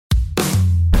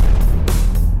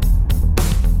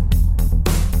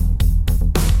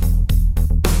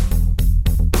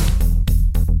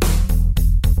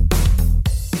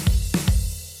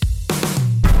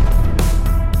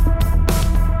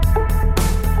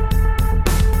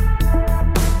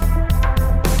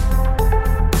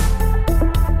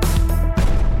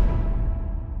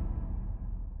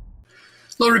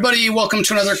everybody. Welcome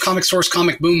to another Comic Source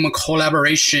Comic Boom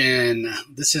collaboration.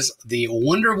 This is the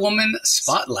Wonder Woman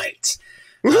Spotlight.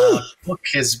 Book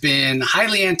has been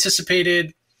highly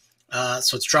anticipated,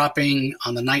 so it's dropping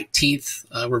on the 19th.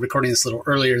 We're recording this a little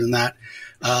earlier than that,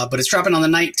 but it's dropping on the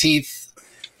 19th,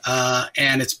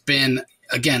 and it's been,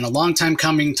 again, a long time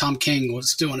coming. Tom King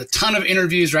was doing a ton of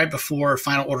interviews right before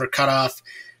Final Order cutoff.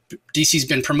 DC's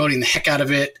been promoting the heck out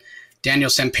of it.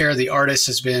 Daniel Sampere, the artist,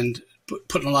 has been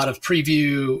putting a lot of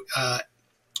preview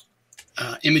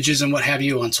images and what have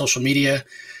you on social media.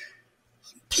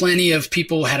 Plenty of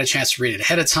people had a chance to read it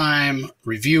ahead of time.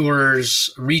 Reviewers,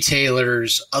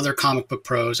 retailers, other comic book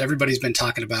pros. Everybody's been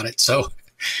talking about it. So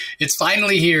it's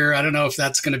finally here. I don't know if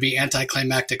that's going to be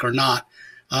anticlimactic or not.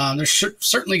 There's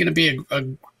certainly going to be a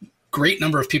great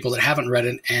number of people that haven't read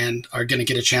it and are going to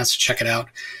get a chance to check it out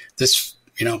this,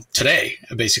 today,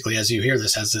 basically, as you hear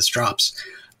this, as this drops.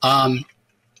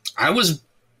 I was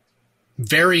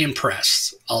very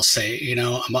impressed, I'll say.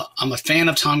 I'm a fan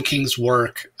of Tom King's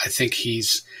work. I think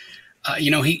he's,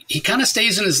 he kind of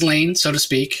stays in his lane, so to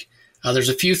speak. There's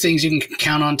a few things you can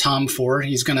count on Tom for.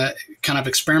 He's going to kind of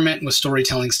experiment with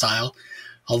storytelling style,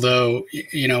 although,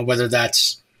 whether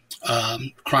that's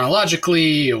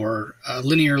chronologically or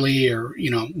linearly or,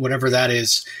 whatever that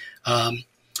is.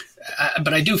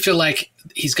 But I do feel like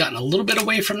he's gotten a little bit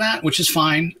away from that, which is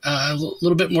fine. A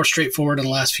little bit more straightforward in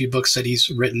the last few books that he's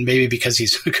written, maybe because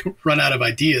he's run out of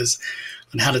ideas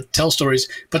on how to tell stories.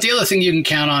 But the other thing you can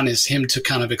count on is him to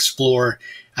kind of explore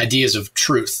ideas of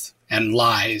truth and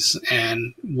lies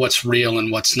and what's real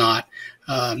and what's not,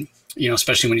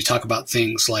 especially when you talk about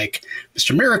things like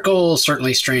Mr. Miracle,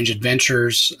 certainly Strange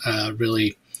Adventures,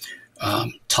 really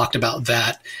talked about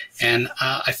that. And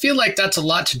I feel like that's a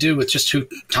lot to do with just who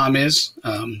Tom is,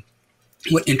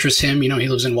 what interests him. He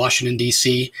lives in Washington,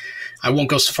 D.C. I won't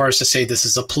go so far as to say this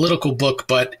is a political book,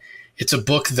 but it's a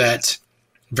book that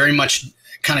very much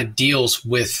kind of deals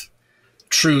with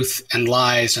truth and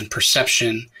lies and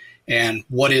perception and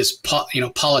what is,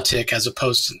 politic as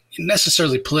opposed to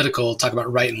necessarily political, talk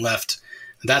about right and left,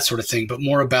 that sort of thing, but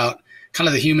more about kind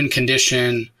of the human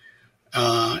condition,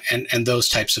 and those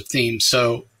types of themes.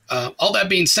 So all that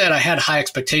being said, I had high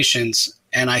expectations,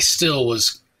 and I still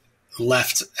was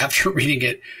left after reading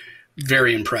it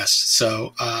very impressed.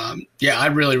 So I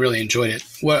really, really enjoyed it.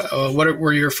 What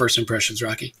were your first impressions,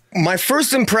 Rocky? My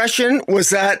first impression was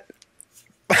that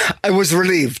I was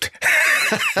relieved.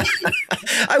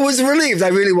 I was relieved. I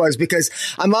really was, because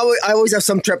I always have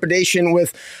some trepidation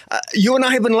with you and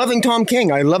I have been loving Tom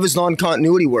King. I love his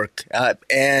non-continuity work,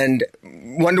 and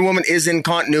Wonder Woman is in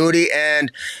continuity.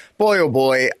 And boy, oh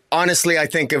boy, honestly, I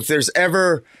think if there's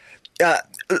ever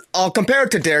I'll compare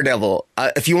it to Daredevil.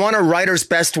 If you want a writer's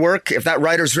best work, if that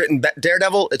writer's written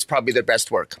Daredevil, it's probably their best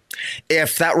work.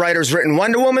 If that writer's written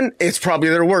Wonder Woman, it's probably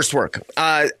their worst work.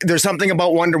 There's something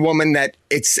about Wonder Woman that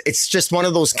it's just one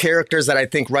of those characters that I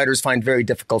think writers find very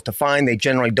difficult to find. They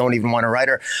generally don't even want to write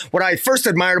her. What I first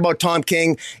admired about Tom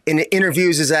King in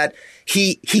interviews is that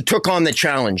he took on the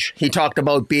challenge. He talked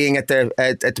about being at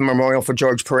the memorial for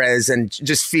George Perez and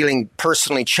just feeling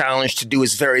personally challenged to do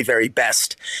his very, very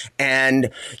best. And,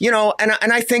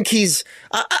 and I think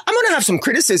I'm going to have some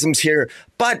criticisms here,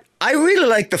 but I really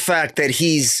like the fact that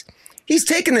he's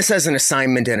taken this as an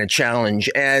assignment and a challenge.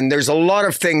 And there's a lot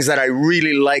of things that I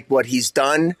really like what he's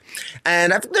done.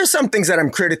 And there's some things that I'm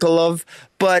critical of,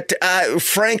 but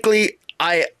frankly,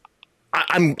 I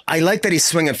like that he's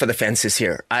swinging for the fences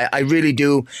here. I really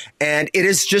do. And it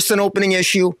is just an opening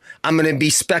issue. I'm going to be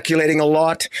speculating a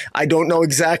lot. I don't know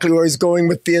exactly where he's going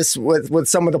with this, with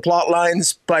some of the plot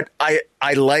lines, but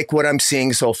I like what I'm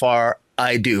seeing so far.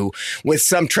 I do, with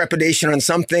some trepidation on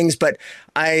some things, but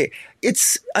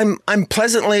I'm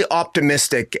pleasantly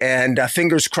optimistic, and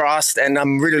fingers crossed. And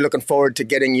I'm really looking forward to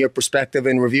getting your perspective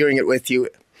and reviewing it with you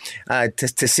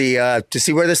to see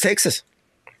where this takes us.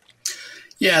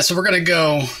 Yeah, so we're going to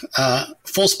go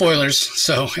full spoilers.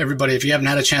 So everybody, if you haven't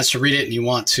had a chance to read it and you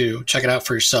want to check it out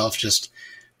for yourself, just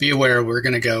be aware we're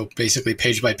going to go basically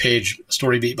page by page,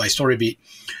 story beat by story beat.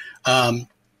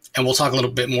 And we'll talk a little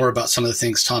bit more about some of the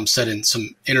things Tom said in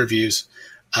some interviews.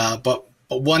 But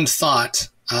one thought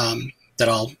that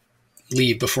I'll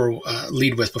lead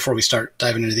with before we start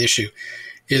diving into the issue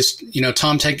is,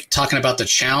 Tom talking about the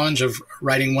challenge of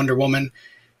writing Wonder Woman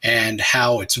and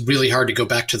how it's really hard to go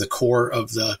back to the core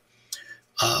of the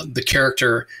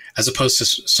character as opposed to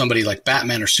somebody like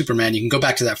Batman or Superman. You can go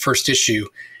back to that first issue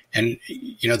and,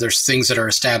 there's things that are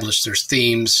established. There's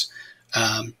themes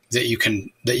that you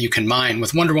can mine.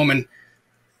 With Wonder Woman,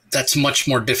 that's much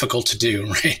more difficult to do,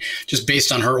 right? Just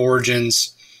based on her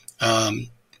origins,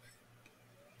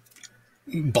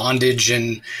 bondage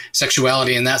and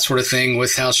sexuality and that sort of thing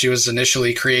with how she was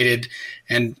initially created.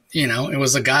 And, it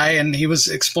was a guy and he was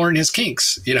exploring his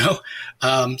kinks, so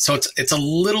it's a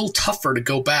little tougher to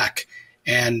go back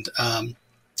and kind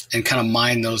of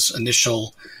mine those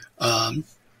initial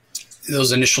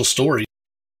stories,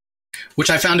 which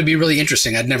I found to be really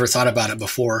interesting. I'd never thought about it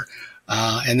before.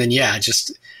 And then,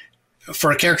 just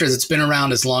for a character that's been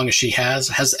around as long as she has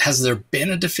there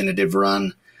been a definitive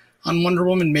run on Wonder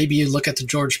Woman? Maybe you look at the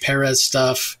George Perez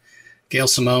stuff, Gail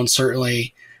Simone,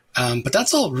 certainly. But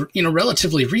that's all,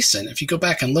 relatively recent. If you go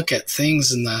back and look at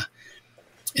things in the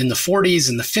 40s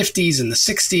and the 50s and the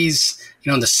 60s,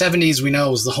 in the 70s, we know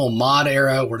it was the whole mod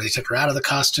era where they took her out of the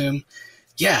costume.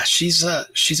 Yeah, she's a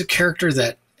character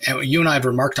that, and you and I have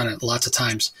remarked on it lots of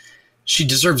times, she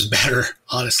deserves better,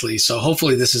 honestly. So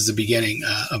hopefully this is the beginning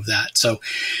of that. So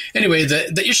anyway,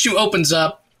 the issue opens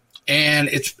up, and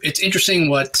it's interesting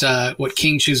what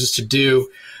King chooses to do.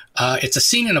 It's a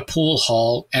scene in a pool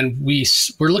hall, and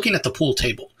we're looking at the pool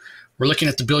table. We're looking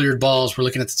at the billiard balls. We're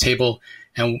looking at the table,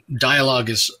 and dialogue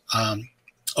is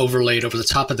overlaid over the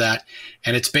top of that.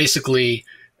 And it's basically,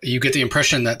 you get the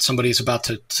impression that somebody's about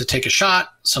to take a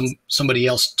shot. Somebody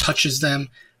else touches them.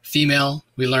 Female,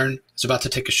 we learn, is about to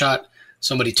take a shot.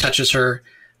 Somebody touches her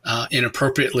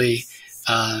inappropriately.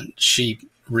 She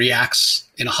reacts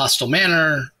in a hostile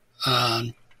manner,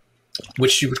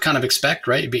 which you would kind of expect,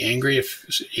 right? You'd be angry if,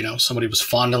 somebody was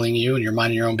fondling you and you're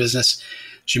minding your own business.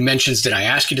 She mentions, "Did I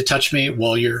ask you to touch me?"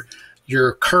 Well, your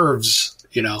curves,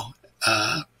 the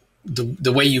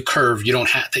way you curve, you don't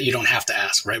have to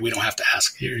ask, right? We don't have to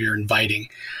ask. You're inviting,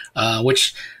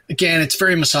 which again, it's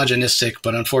very misogynistic,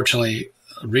 but unfortunately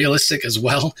realistic as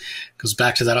well. Goes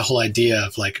back to that whole idea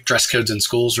of like dress codes in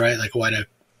schools, right? Like, why do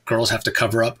girls have to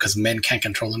cover up because men can't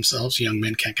control themselves? Young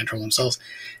men can't control themselves.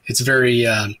 It's very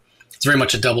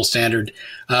much a double standard.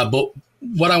 But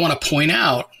what I want to point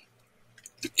out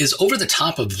is over the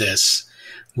top of this,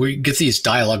 we get these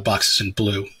dialogue boxes in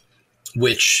blue,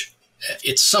 which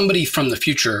it's somebody from the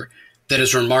future that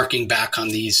is remarking back on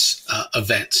these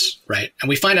events, right? And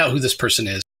we find out who this person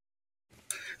is.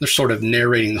 They're sort of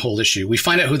narrating the whole issue. We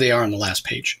find out who they are on the last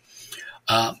page.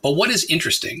 But what is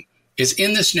interesting is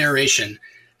in this narration,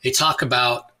 they talk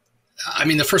about,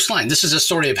 the first line, this is a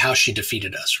story of how she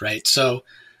defeated us, right? So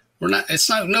it's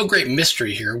no great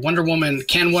mystery here.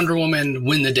 Can Wonder Woman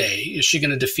win the day? Is she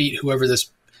going to defeat whoever this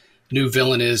new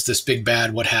villain is, this big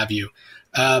bad, what have you?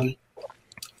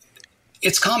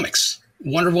 It's comics.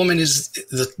 Wonder Woman is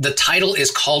the title is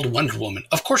called Wonder Woman.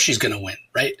 Of course she's going to win,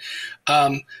 right?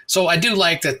 So I do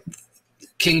like that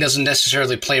King doesn't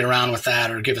necessarily play around with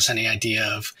that or give us any idea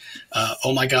of,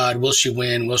 oh my God, will she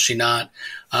win? Will she not?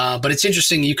 But it's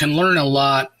interesting. You can learn a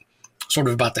lot sort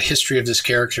of about the history of this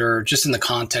character, just in the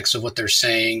context of what they're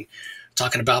saying,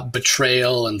 talking about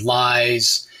betrayal and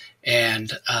lies,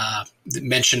 and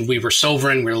mentioned we were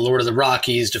sovereign, we were Lord of the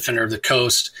Rockies, Defender of the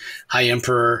Coast, High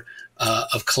Emperor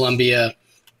of Columbia,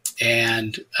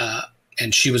 and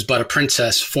she was but a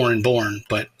princess, foreign born,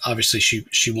 but obviously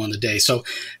she won the day. So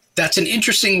that's an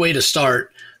interesting way to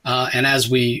start. And as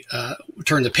we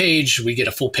turn the page, we get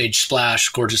a full page splash,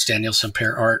 gorgeous Daniel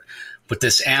Sampere art with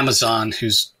this Amazon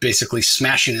who's basically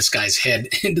smashing this guy's head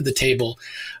into the table.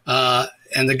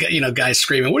 And the guy's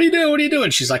screaming, "What are you doing? What are you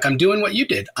doing?" She's like, "I'm doing what you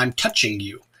did. I'm touching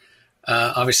you."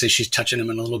 Obviously she's touching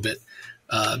him in a little bit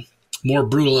more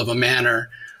brutal of a manner.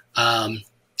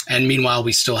 And meanwhile,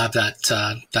 we still have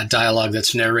that dialogue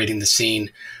that's narrating the scene,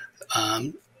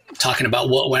 talking about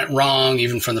what went wrong,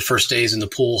 even from the first days in the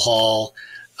pool hall.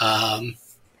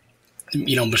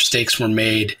 Mistakes were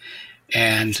made,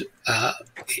 and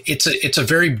it's a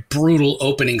very brutal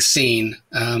opening scene.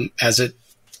 As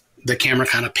the camera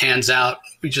kind of pans out,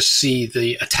 we just see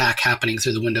the attack happening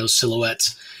through the window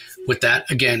silhouettes. With that,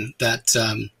 again, that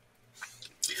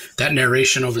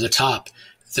narration over the top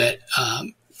that.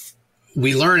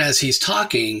 We learn as he's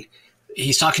talking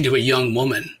to a young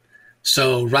woman.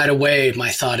 So right away, my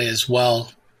thought is,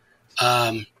 well,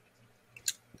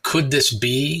 could this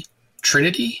be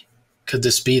Trinity? Could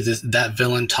this be that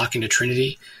villain talking to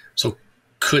Trinity? So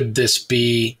could this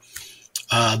be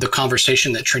the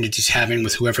conversation that Trinity's having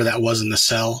with whoever that was in the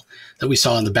cell that we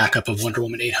saw in the backup of Wonder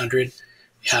Woman 800?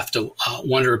 You have to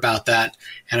wonder about that.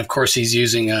 And of course, he's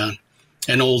using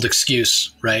an old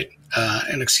excuse, right?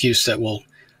 An excuse that we'll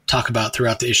talk about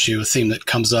throughout the issue, a theme that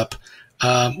comes up.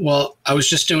 Well, I was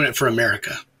just doing it for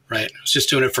America, right? I was just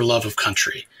doing it for love of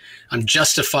country. I'm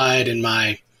justified in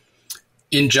my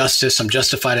injustice. I'm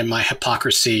justified in my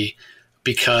hypocrisy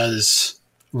because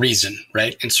reason,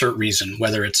 right? Insert reason,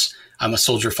 whether it's I'm a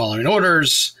soldier following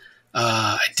orders.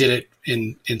 I did it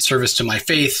in service to my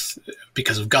faith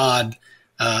because of God,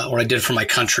 or I did it for my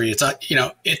country. It's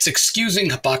it's excusing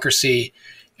hypocrisy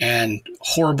and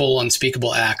horrible,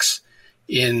 unspeakable acts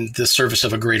in the service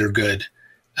of a greater good,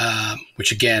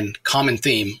 which again, common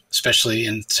theme, especially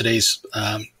in today's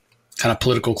kind of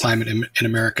political climate in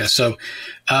America. So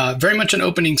very much an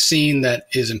opening scene that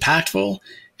is impactful.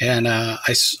 And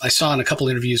I saw in a couple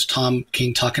interviews Tom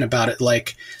King talking about it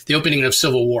like the opening of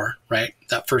Civil War, right?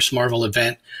 That first Marvel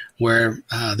event where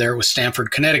there was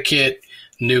Stamford, Connecticut,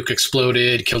 nuke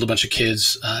exploded, killed a bunch of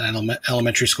kids at an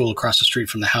elementary school across the street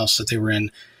from the house that they were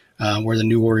in, where the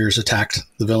New Warriors attacked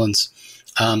the villains.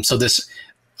 So this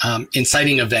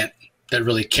inciting event that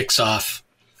really kicks off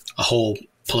a whole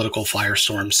political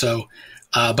firestorm. So,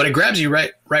 but it grabs you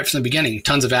right from the beginning.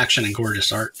 Tons of action and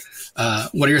gorgeous art.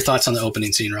 What are your thoughts on the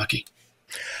opening scene, Rocky?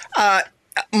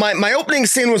 My opening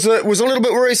scene was a little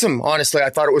bit worrisome. Honestly, I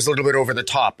thought it was a little bit over the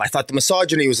top. I thought the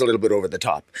misogyny was a little bit over the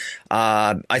top.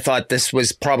 I thought this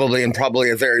was probably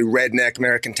a very redneck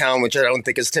American town, which I don't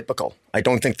think is typical. I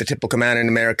don't think the typical man in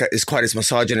America is quite as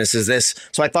misogynist as this.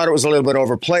 So I thought it was a little bit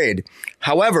overplayed.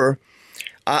 However,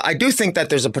 I do think that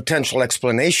there's a potential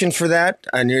explanation for that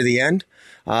near the end.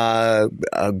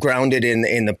 Grounded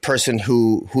in the person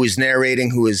who is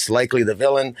narrating, who is likely the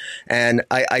villain, and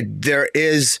there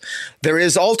is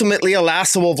ultimately a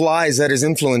lasso of lies that is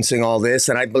influencing all this,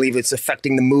 and I believe it's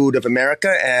affecting the mood of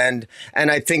America, and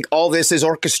I think all this is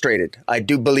orchestrated. I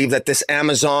do believe that this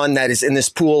Amazon that is in this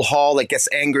pool hall that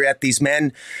gets angry at these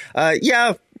men,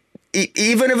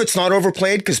 even if it's not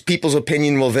overplayed, because people's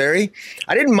opinion will vary,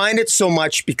 I didn't mind it so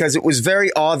much because it was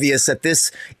very obvious that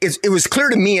it was clear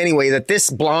to me anyway, that this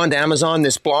blonde Amazon,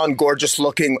 this blonde, gorgeous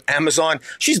looking Amazon,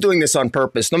 she's doing this on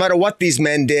purpose. No matter what these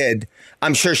men did,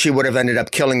 I'm sure she would have ended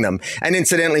up killing them. And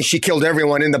incidentally, she killed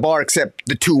everyone in the bar except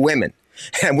the two women.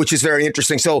 Which is very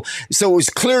interesting. So it was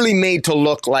clearly made to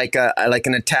look like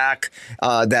an attack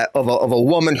that of a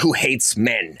woman who hates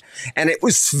men, and it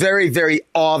was very, very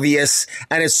obvious,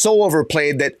 and it's so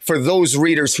overplayed that for those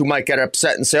readers who might get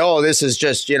upset and say, "Oh, this is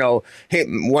just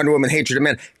Wonder Woman hatred of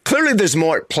men." Clearly, there's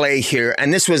more at play here,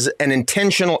 and this was an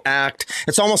intentional act.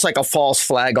 It's almost like a false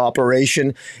flag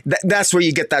operation. That's where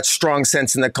you get that strong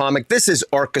sense in the comic. This is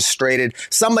orchestrated.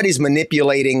 Somebody's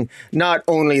manipulating not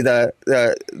only the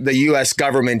U.S.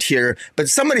 government here, but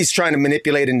somebody's trying to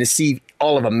manipulate and deceive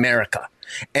all of America.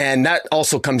 And that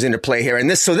also comes into play here. And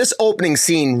this opening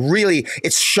scene really,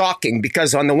 it's shocking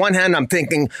because on the one hand, I'm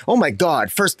thinking, oh my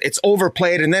God, first it's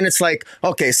overplayed. And then it's like,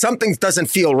 okay, something doesn't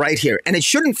feel right here. And it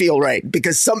shouldn't feel right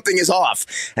because something is off.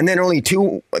 And then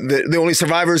the only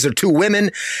survivors are two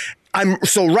women.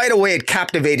 So right away it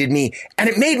captivated me and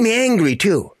it made me angry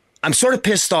too. I'm sort of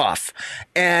pissed off,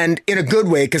 and in a good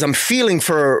way, because I'm feeling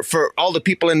for all the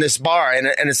people in this bar, and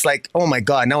it's like, oh my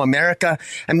God, now America,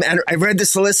 and I read the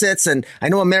solicits, and I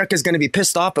know America's going to be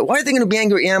pissed off, but why are they going to be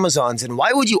angry at Amazons, and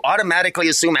why would you automatically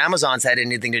assume Amazons had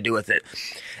anything to do with it?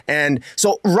 And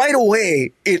so right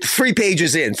away, 4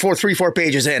 pages in,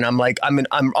 I'm like, I'm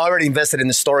already invested in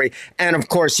the story. And of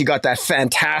course, you got that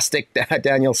fantastic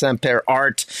Daniel Sampere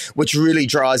art, which really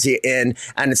draws you in.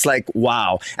 And it's like,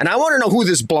 wow. And I want to know who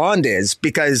this blonde is,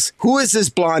 because who is this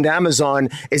blonde Amazon?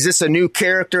 Is this a new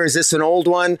character? Is this an old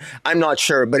one? I'm not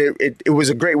sure, but it was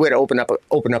a great way to open up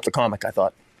the comic, I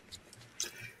thought.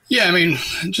 Yeah, I mean,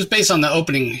 just based on the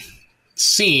opening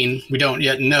scene, we don't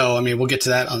yet know. I mean, we'll get to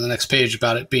that on the next page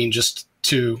about it being just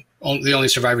the only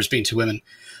survivors being two women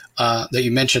that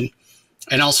you mentioned.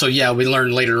 And also, yeah, we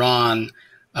learned later on.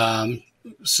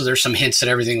 So there's some hints that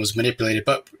everything was manipulated.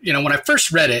 But, when I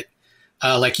first read it,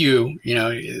 like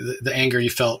the anger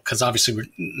you felt, because obviously we're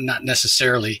not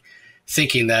necessarily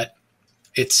thinking that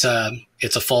it's a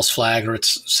false flag or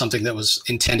it's something that was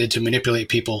intended to manipulate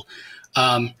people.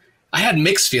 I had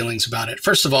mixed feelings about it.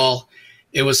 First of all,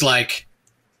 it was like,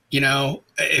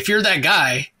 if you're that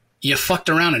guy, you fucked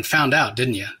around and found out,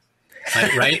 didn't you?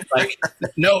 Right? Like,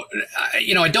 no,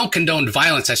 I don't condone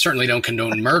violence. I certainly don't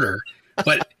condone murder.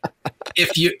 But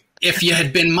if you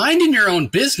had been minding your own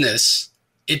business,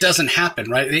 it doesn't happen,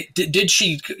 right? Did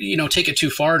she, take it too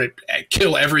far to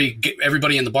kill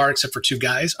everybody in the bar except for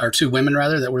two women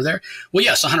rather that were there? Well,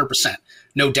 yes, 100%,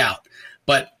 no doubt.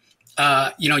 But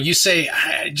you say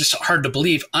just hard to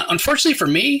believe. Unfortunately for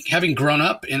me, having grown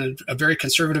up in a very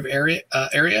conservative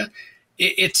area,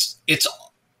 it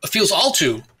feels all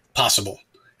too possible.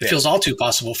 It feels all too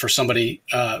possible for somebody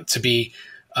to be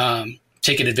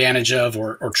taken advantage of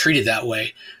or treated that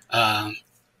way.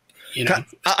 You know,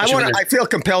 I feel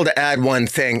compelled to add one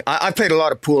thing. I've played a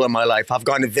lot of pool in my life. I've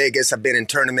gone to Vegas. I've been in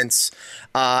tournaments,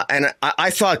 and I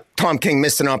thought Tom King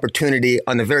missed an opportunity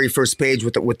on the very first page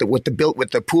with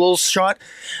the pool shot.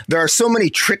 There are so many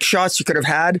trick shots you could have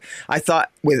had. I thought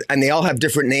and they all have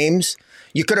different names.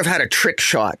 You could have had a trick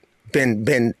shot,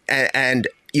 and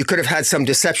you could have had some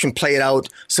deception played out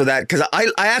so that, because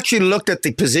I actually looked at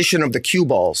the position of the cue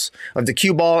balls, of the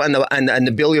cue ball and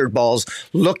the billiard balls,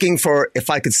 looking for if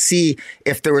I could see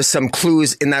if there was some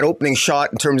clues in that opening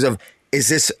shot in terms of, is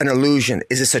this an illusion?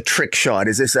 Is this a trick shot?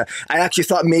 I actually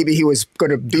thought maybe he was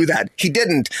going to do that. He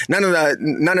didn't. None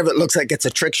of it looks like it's a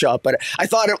trick shot, but I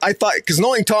thought, because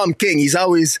knowing Tom King, he's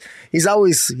always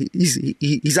throwing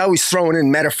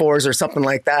in metaphors or something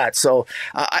like that. So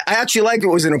I actually liked it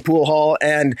was in a pool hall,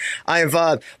 and I've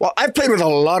played with a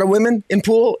lot of women in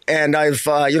pool, and I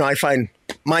find,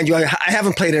 mind you, I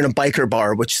haven't played in a biker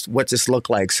bar, which what this looked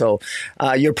like. So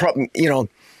you're probably,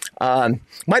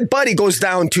 my buddy goes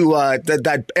down to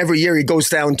that every year. He goes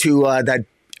down to that.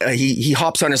 He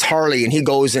hops on his Harley and he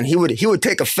goes, and he would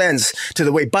take offense to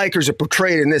the way bikers are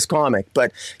portrayed in this comic.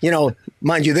 But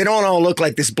mind you, they don't all look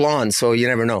like this blonde, so you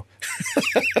never know.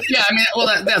 Yeah, I mean,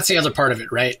 well, that's the other part of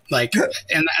it, right? Like,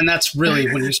 and that's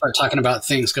really when you start talking about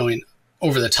things going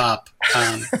over the top.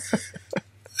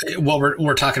 What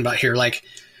we're talking about here, like,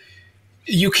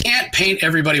 you can't paint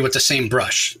everybody with the same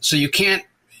brush, so you can't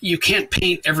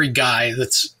paint every guy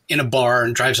that's in a bar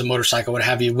and drives a motorcycle, what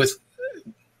have you, with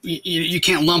you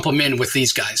can't lump them in with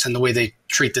these guys and the way they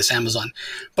treat this Amazon.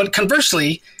 But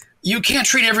conversely, you can't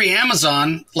treat every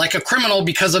Amazon like a criminal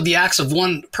because of the acts of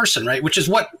one person, right? Which is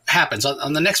what happens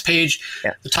on the next page.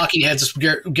 Yeah. The talking heads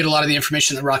get a lot of the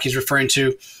information that Rocky's referring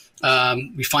to.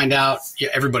 We find out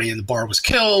everybody in the bar was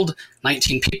killed,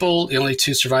 19 people. The only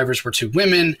 2 survivors were 2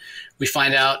 women. We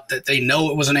find out that they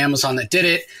know it was an Amazon that did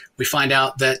it. We find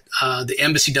out that the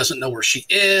embassy doesn't know where she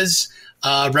is.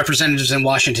 Representatives in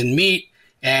Washington meet,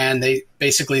 and they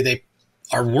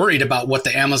are worried about what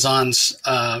the Amazons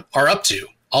are up to.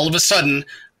 All of a sudden,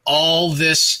 all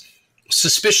this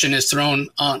suspicion is thrown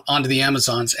onto the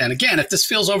Amazons. And again, if this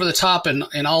feels over the top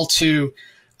and all too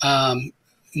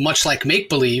much like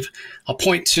make-believe, I'll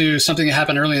point to something that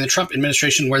happened early in the Trump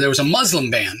administration where there was a Muslim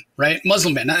ban, right?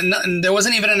 Muslim ban. And there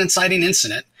wasn't even an inciting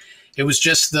incident. It was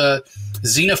just the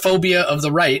xenophobia of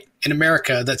the right in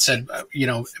America that said,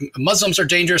 Muslims are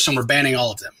dangerous and we're banning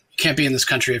all of them. You can't be in this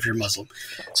country if you're Muslim.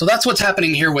 So that's what's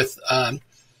happening here with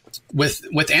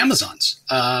Amazons.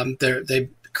 They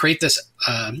create this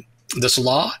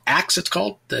law, ACTS it's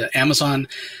called, the Amazon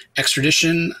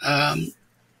extradition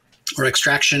or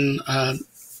extraction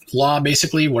law,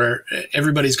 basically, where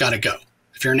everybody's got to go.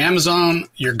 If you're an Amazon,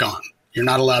 you're gone. You're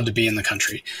not allowed to be in the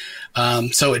country.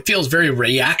 So it feels very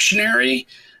reactionary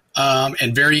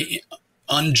and very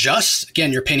unjust.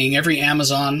 Again, you're painting every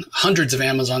Amazon, hundreds of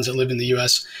Amazons that live in the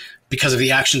U.S. because of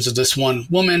the actions of this one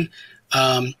woman.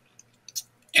 And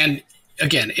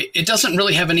again, it doesn't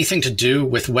really have anything to do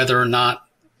with whether or not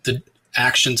the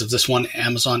actions of this one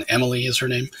Amazon, Emily is her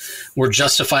name, were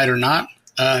justified or not.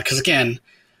 Because again,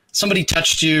 somebody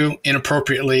touched you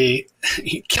inappropriately.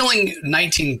 Killing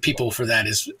 19 people for that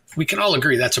we can all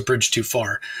agree that's a bridge too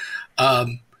far.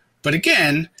 But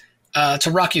again,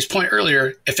 to Rocky's point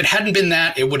earlier, if it hadn't been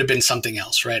that, it would have been something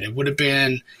else, right? It would have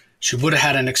been, she would have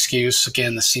had an excuse.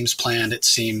 Again, this seems planned. It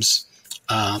seems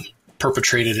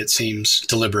perpetrated. It seems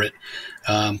deliberate,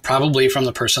 probably from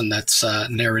the person that's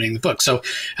narrating the book. So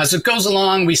as it goes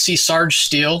along, we see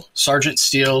Sergeant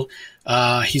Steele.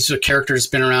 He's a character that's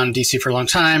been around in DC for a long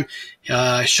time.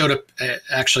 Showed up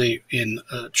actually in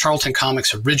Charlton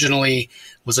Comics originally,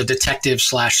 was a detective /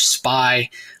 spy.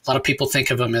 A lot of people think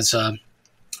of him as a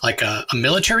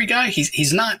military guy.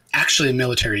 He's not actually a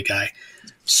military guy.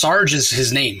 Sarge is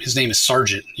his name. His name is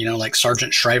Sergeant, like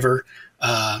Sergeant Shriver.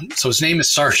 So his name is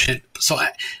Sergeant. So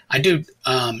I do,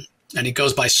 and he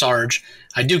goes by Sarge.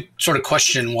 I do sort of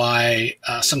question why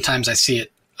sometimes I see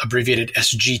it abbreviated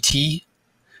SGT,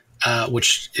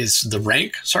 which is the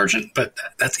rank sergeant, but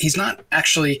he's not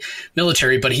actually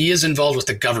military, but he is involved with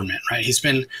the government, right? He's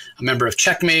been a member of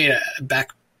Checkmate back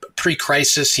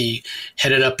pre-crisis. He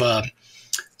headed up a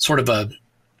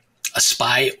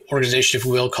spy organization, if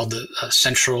you will, called the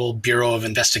Central Bureau of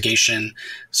Investigation,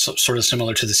 sort of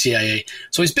similar to the CIA.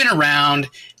 So he's been around.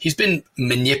 He's been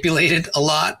manipulated a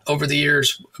lot over the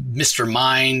years. Mr.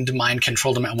 Mind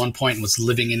controlled him at one point and was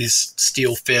living in his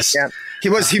steel fist. Yeah. He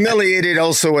was humiliated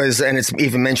also and it's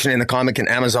even mentioned in the comic in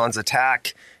Amazon's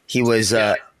Attack. He was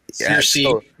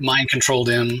mind controlled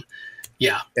him.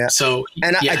 Yeah. So,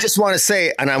 I just want to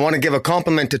say, and I want to give a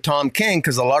compliment to Tom King,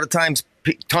 because a lot of times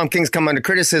Tom King's come under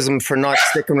criticism for not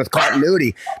sticking with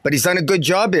continuity, but he's done a good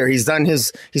job here. He's done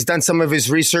some of his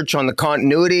research on the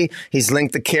continuity. He's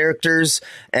linked the characters,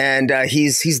 and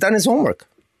he's done his homework.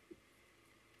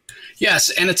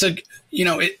 Yes, and it's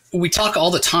we talk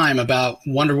all the time about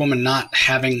Wonder Woman not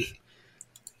having,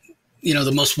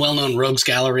 the most well-known rogues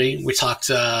gallery. We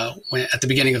talked at the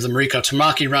beginning of the Mariko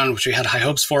Tamaki run, which we had high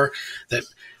hopes for, that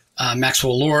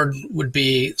Maxwell Lord would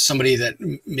be somebody that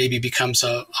maybe becomes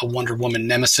a Wonder Woman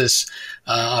nemesis.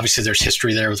 Obviously, there's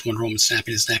history there with Wonder Woman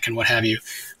snapping his neck and what have you,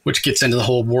 which gets into the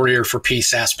whole warrior for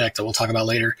peace aspect that we'll talk about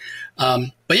later.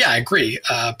 But yeah, I agree.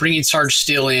 Bringing Sarge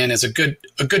Steel in is a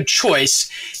good choice,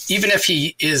 even if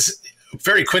he is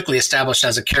very quickly established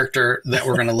as a character that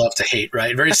we're going to love to hate,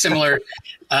 right? Very similar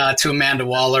to Amanda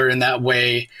Waller in that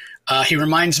way. He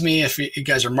reminds me, if you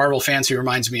guys are Marvel fans, he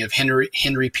reminds me of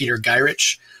Henry Peter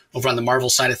Gyrich over on the Marvel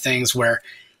side of things, where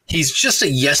he's just a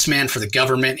yes man for the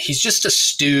government. He's just a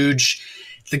stooge.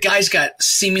 The guy's got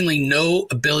seemingly no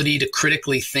ability to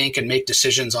critically think and make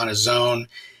decisions on his own.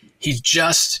 He's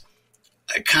just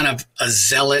kind of a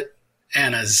zealot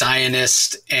and a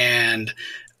Zionist and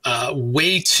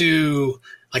way too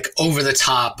over the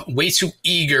top, way too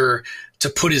eager to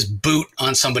put his boot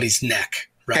on somebody's neck.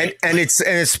 Right. And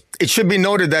it should be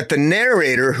noted that the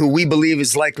narrator, who we believe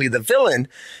is likely the villain,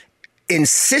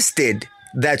 insisted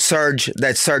that Sarge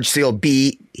Steel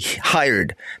be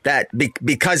hired,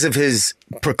 because of his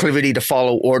proclivity to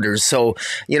follow orders. So,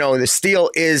 the Steel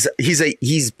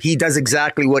he does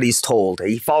exactly what he's told.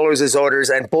 He follows his orders,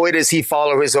 and boy, does he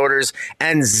follow his orders,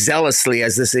 and zealously,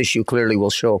 as this issue clearly will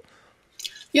show.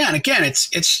 Yeah. And again,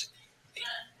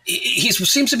 he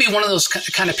seems to be one of those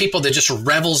kind of people that just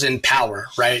revels in power,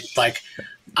 right? Like,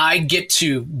 I get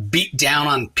to beat down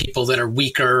on people that are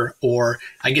weaker, or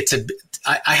I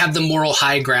have the moral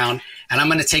high ground, and I'm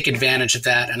going to take advantage of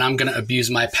that, and I'm going to abuse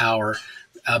my power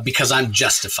because I'm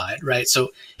justified, right?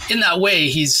 So in that way,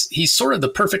 he's sort of the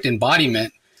perfect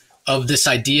embodiment of this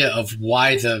idea of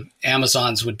why the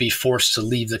Amazons would be forced to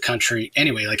leave the country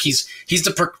anyway. Like, he's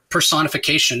the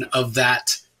personification of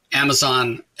that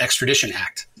Amazon Extradition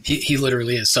Act. He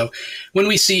literally is. So when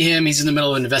we see him, he's in the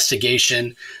middle of an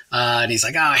investigation, and he's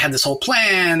like, I had this whole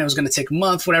plan. It was going to take a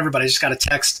month, whatever, but I just got a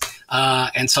text.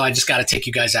 And so I just got to take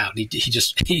you guys out. He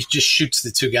just shoots the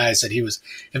two guys that he was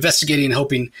investigating,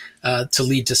 hoping to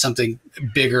lead to something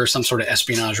bigger, some sort of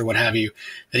espionage or what have you.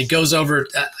 And he goes over,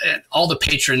 all the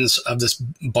patrons of this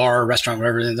bar, restaurant,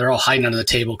 whatever, they're all hiding under the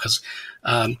table because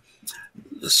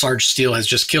Sarge Steel has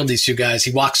just killed these two guys.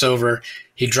 He walks over,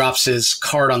 he drops his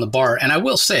card on the bar. And I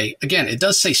will say, again, it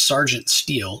does say Sergeant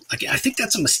Steel. I think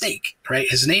that's a mistake, right?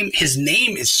 His name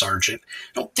is Sergeant.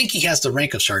 I don't think he has the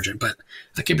rank of Sergeant, but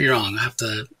I could be wrong. I have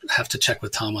to check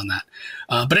with Tom on that.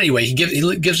 But anyway, he gives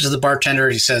it to the bartender.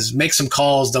 He says, make some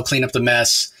calls. They'll clean up the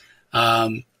mess. You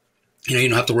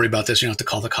don't have to worry about this. You don't have to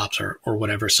call the cops or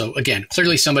whatever. So again,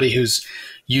 clearly somebody who's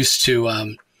used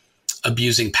to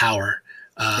abusing power,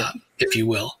 if you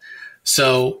will.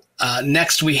 So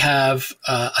next we have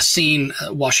a scene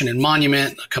at Washington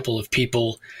Monument, a couple of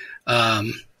people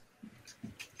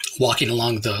walking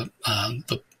along the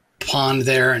pond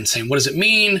there and saying, what does it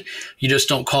mean? You just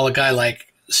don't call a guy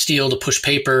like Steel to push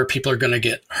paper. People are going to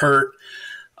get hurt.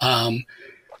 And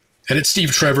it's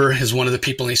Steve Trevor is one of the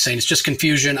people, and he's saying, it's just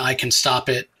confusion. I can stop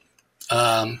it.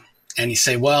 And he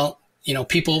say, well,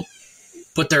 people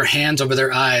put their hands over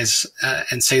their eyes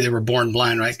and say they were born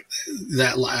blind, right?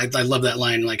 I love that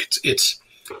line. Like it's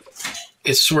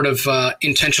sort of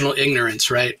intentional ignorance,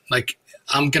 right? Like,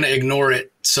 I'm going to ignore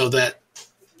it so that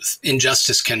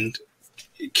injustice can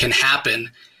happen,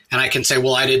 and I can say,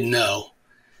 well, I didn't know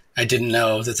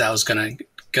that was going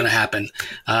to happen.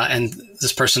 And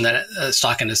this person that is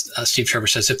talking to Steve Trevor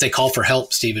says, if they call for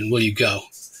help, Stephen, will you go?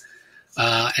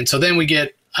 And so then we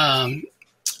get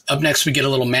up next, we get a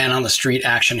little man on the street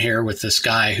action here with this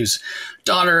guy whose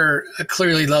daughter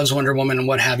clearly loves Wonder Woman and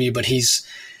what have you, but he's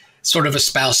sort of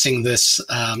espousing this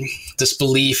this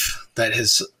belief that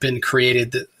has been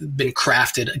created, that been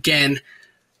crafted. Again,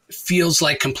 feels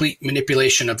like complete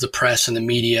manipulation of the press and the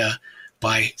media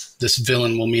by this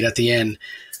villain we'll meet at the end,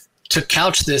 to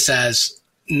couch this as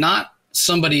not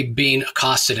somebody being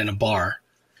accosted in a bar,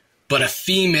 but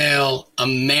a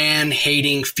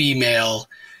man-hating female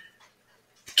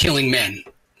killing men,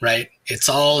 right? It's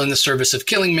all in the service of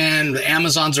killing men. The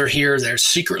Amazons are here. They're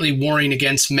secretly warring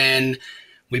against men.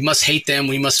 We must hate them.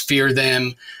 We must fear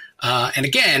them. And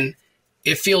again,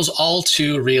 it feels all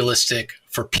too realistic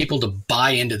for people to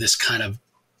buy into this kind of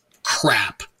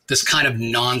crap, this kind of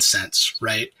nonsense,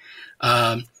 right?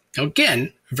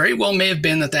 Again, very well may have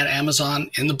been that Amazon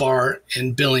in the bar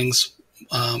in Billings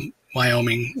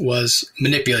Wyoming was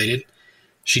manipulated.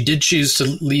 She did choose to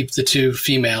leave the 2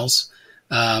 females.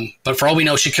 But for all we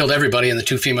know, she killed everybody and the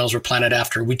 2 females were planted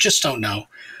after. We just don't know.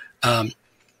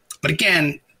 But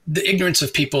again, the ignorance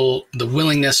of people, the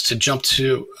willingness to jump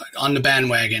on the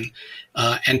bandwagon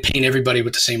and paint everybody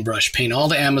with the same brush, paint all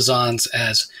the Amazons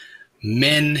as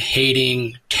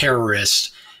men-hating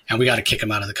terrorists, and we got to kick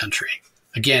them out of the country.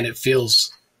 Again, it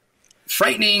feels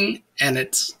frightening, and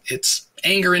it's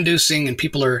anger-inducing, and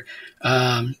people are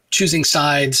choosing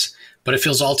sides, but it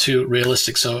feels all too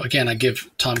realistic. So again, I give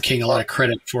Tom King a lot of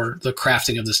credit for the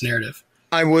crafting of this narrative.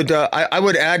 I would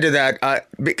add to that.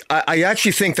 I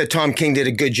actually think that Tom King did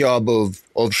a good job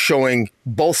of showing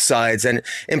both sides, and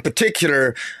in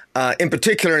particular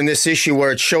in this issue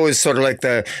where it shows sort of like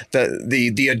the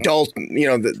adult,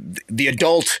 the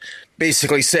adult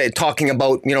basically talking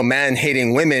about,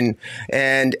 man-hating women,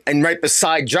 and right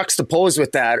beside, juxtaposed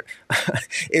with that,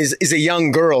 is a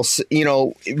young girl,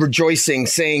 rejoicing,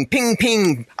 saying, "Ping,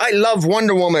 ping! I love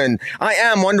Wonder Woman. I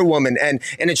am Wonder Woman," and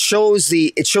it shows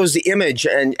the image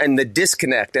and the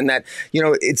disconnect, and that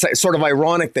it's sort of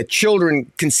ironic that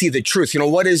children can see the truth.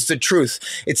 What is the truth?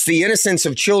 It's the innocence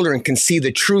of children can see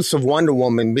the truth of Wonder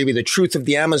Woman, maybe the truth of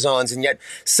the Amazons, and yet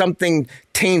something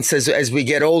taints as we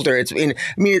get older.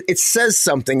 It says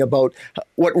something about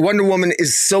what Wonder Woman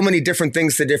is. So many different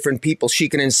things to different people. She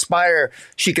can inspire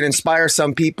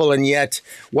some people, and yet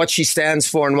what she stands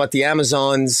for and what the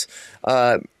Amazons,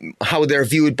 how they're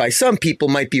viewed by some people,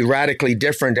 might be radically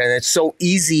different. And it's so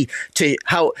easy to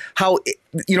how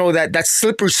that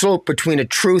slippery slope between a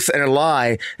truth and a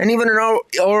lie. And even in our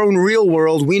own real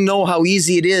world, we know how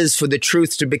easy it is for the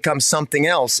truth to become something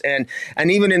else. And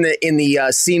even in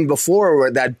the scene before,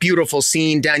 where that beautiful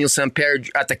scene, Daniel St. Pierre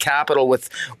at the Capitol with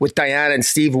Diana and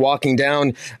Steve walking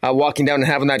down and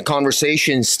having that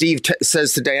conversation. Steve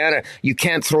says to Diana, "You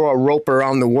can't throw a rope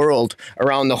around the world,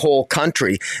 around the whole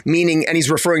country," meaning, and he's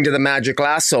referring to the magic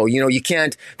lasso. You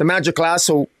can't. The magic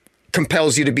lasso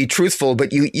compels you to be truthful,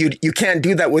 but you can't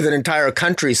do that with an entire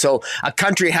country. So a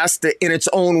country has to, in its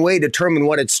own way, determine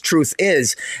what its truth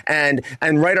is. And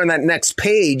right on that next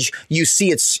page, you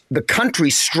see it's the country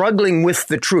struggling with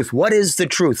the truth. What is the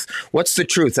truth? What's the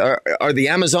truth? Are the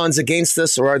Amazons against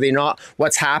us, or are they not?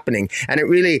 What's happening? And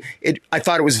I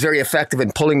thought it was very effective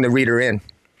in pulling the reader in.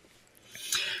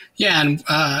 Yeah,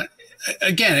 and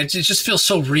again, it just feels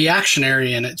so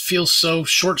reactionary, and it feels so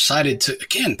short-sighted to,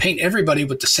 again, paint everybody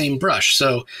with the same brush.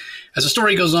 So as the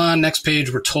story goes on, next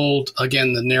page, we're told,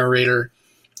 again, the narrator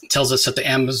tells us that the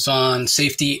Amazon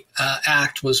Safety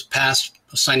Act was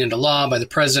signed into law by the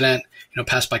president,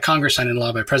 passed by Congress, signed into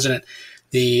law by president.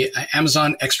 The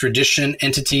Amazon Extradition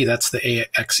Entity, that's the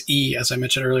AXE, as I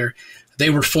mentioned earlier, they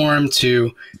were formed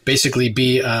to basically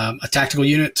be a tactical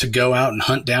unit to go out and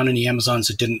hunt down any Amazons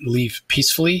that didn't leave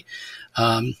peacefully.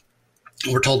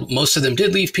 We're told most of them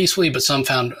did leave peacefully, but some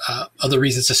found other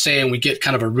reasons to stay, and we get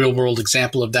kind of a real-world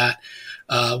example of that,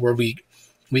 where we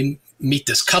meet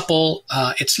this couple.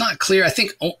 It's not clear. I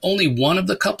think only one of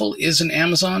the couple is an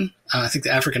Amazon. I think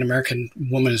the African-American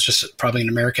woman is just probably an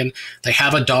American. They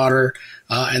have a daughter,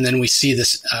 and then we see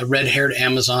this red-haired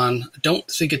Amazon. I don't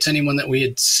think it's anyone that we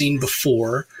had seen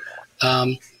before,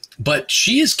 but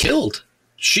she is killed.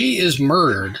 She is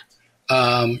murdered.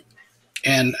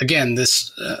 And again,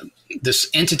 this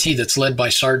entity that's led by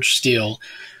Sarge Steele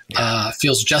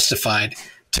feels justified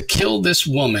to kill this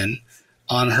woman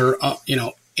on her,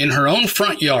 in her own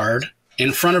front yard,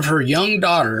 in front of her young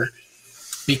daughter,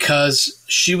 because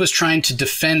she was trying to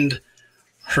defend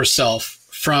herself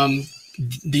from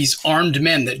these armed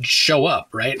men that show up,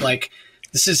 right? Like,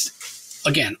 this is,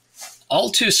 again,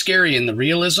 all too scary in the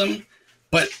realism,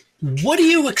 but what do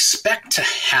you expect to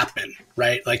happen,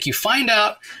 right? Like, you find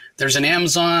out there's an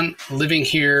Amazon living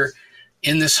here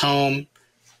in this home,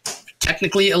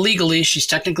 technically illegally. She's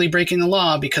technically breaking the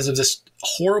law because of this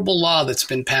horrible law that's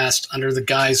been passed under the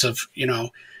guise of,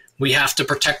 we have to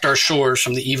protect our shores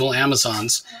from the evil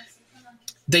Amazons.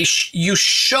 You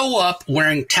show up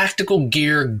wearing tactical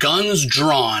gear, guns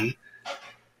drawn,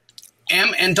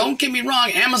 and don't get me wrong,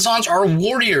 Amazons are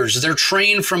warriors. They're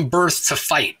trained from birth to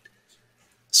fight.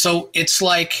 So it's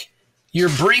like you're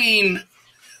bringing,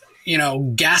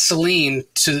 gasoline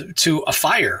to a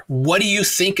fire. What do you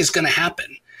think is going to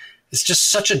happen? It's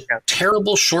just such a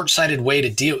terrible, short-sighted way to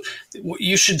deal.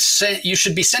 You should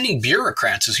be sending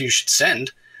bureaucrats, as you should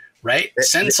send. Right?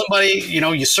 Send somebody,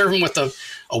 you serve them with a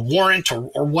warrant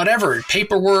or whatever,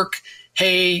 paperwork.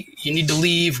 Hey, you need to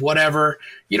leave, whatever.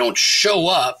 You don't show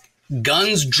up,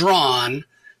 guns drawn,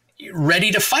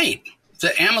 ready to fight.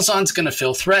 The Amazon's going to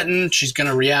feel threatened. She's going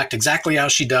to react exactly how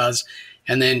she does.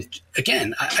 And then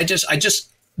again, I just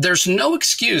there's no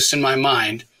excuse in my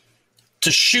mind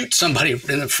to shoot somebody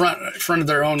in the front of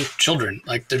their own children.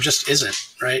 Like, there just isn't,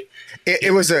 right?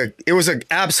 It was a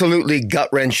absolutely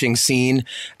gut-wrenching scene,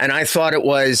 and I thought it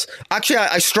was actually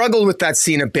I struggled with that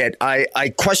scene a bit.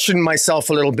 I questioned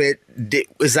myself a little bit.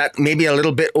 Was that maybe a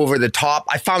little bit over the top?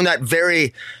 I found that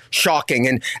very shocking,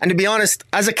 and to be honest,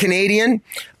 as a Canadian,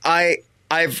 I've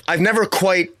never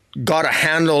quite got a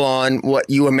handle on what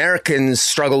you Americans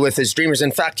struggle with as dreamers.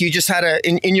 In fact, you just had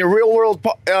in your real world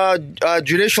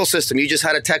judicial system, you just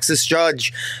had a Texas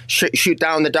judge shoot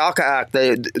down the DACA Act,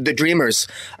 the dreamers,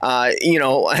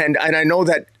 and I know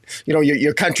that,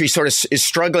 your country sort of is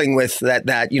struggling with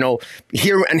that,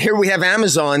 here we have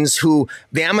Amazons the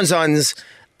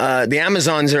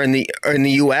Amazons are in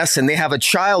the US, and they have a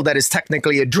child that is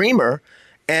technically a dreamer.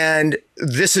 And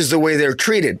this is the way they're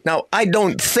treated. Now, I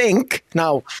don't think,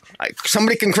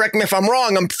 somebody can correct me if I'm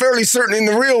wrong, I'm fairly certain in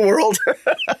the real world,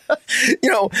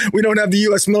 we don't have the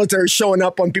U.S. military showing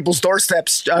up on people's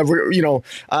doorsteps,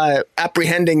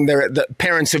 apprehending the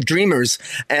parents of dreamers.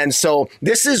 And so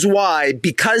this is why,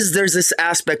 because there's this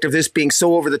aspect of this being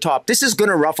so over the top, this is going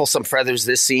to ruffle some feathers,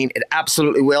 this scene. It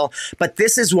absolutely will. But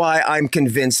this is why I'm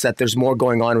convinced that there's more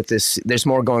going on with this. There's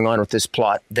more going on with this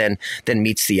plot than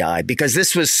meets the eye, because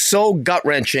this was so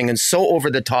gut-wrenching and so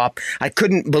over the top. I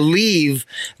couldn't believe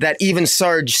that even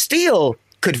Sarge Steele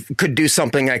could do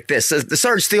something like this. The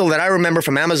Sarge Steele that I remember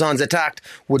from Amazons Attacked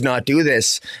would not do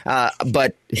this.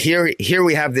 But here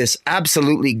we have this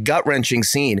absolutely gut-wrenching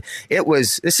scene.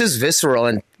 This is visceral,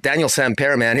 and Daniel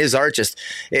Sampere, man, his art just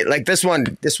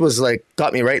this was like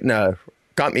got me right in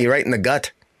the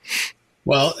gut.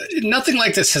 Well, nothing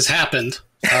like this has happened.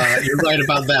 You're right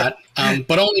about that,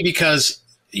 but only because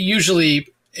usually,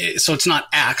 so it's not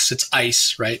ACTS, it's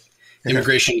ICE, right?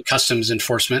 Immigration and Customs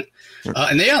Enforcement.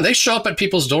 And they show up at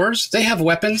people's doors. They have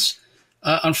weapons.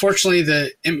 Unfortunately,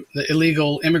 the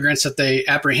illegal immigrants that they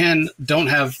apprehend don't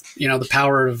have, the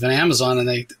power of an Amazon,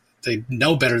 and they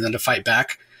know better than to fight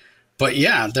back. But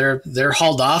yeah, they're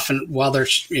hauled off, and while they're,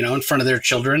 in front of their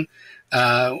children,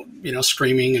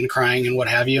 screaming and crying and what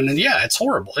have you. And then, yeah, it's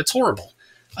horrible. It's horrible.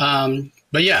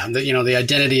 But yeah, the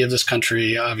identity of this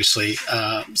country, obviously,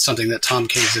 something that Tom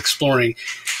King is exploring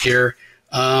here.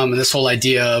 And this whole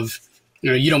idea of,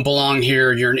 you don't belong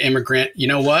here, you're an immigrant. You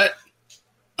know what?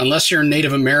 Unless you're a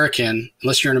Native American,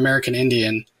 unless you're an American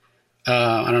Indian,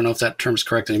 I don't know if that term's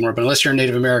correct anymore, but unless you're a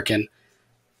Native American,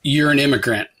 you're an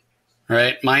immigrant,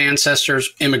 right? My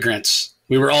ancestors, immigrants.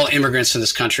 We were all immigrants in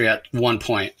this country at one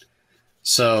point.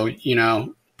 So,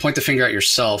 point the finger at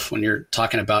yourself when you're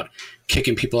talking about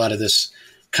kicking people out of this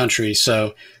country.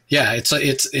 So yeah,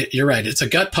 you're right. It's a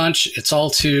gut punch. It's all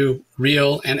too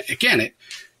real. And again, it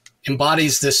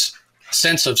embodies this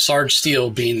sense of Sarge Steele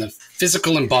being the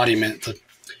physical embodiment, the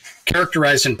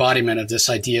characterized embodiment of this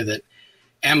idea that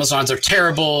Amazons are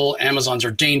terrible. Amazons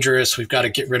are dangerous. We've got to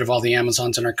get rid of all the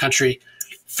Amazons in our country.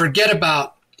 Forget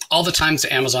about all the times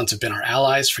the Amazons have been our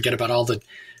allies. Forget about all the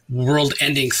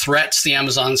world-ending threats the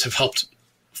Amazons have helped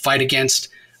fight against,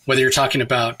 whether you're talking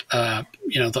about,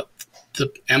 the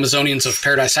Amazonians of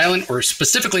Paradise Island, or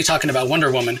specifically talking about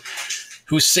Wonder Woman,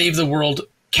 who saved the world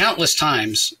countless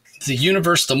times, the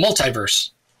universe, the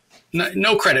multiverse.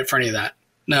 No credit for any of that.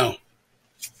 No.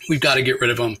 We've got to get rid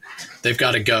of them. They've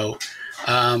got to go.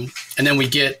 And then we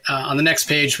get, on the next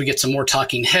page, we get some more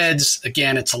talking heads.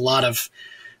 Again, it's a lot of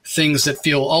things that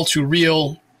feel all too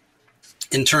real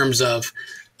in terms of,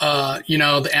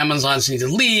 the Amazons need to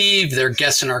leave. They're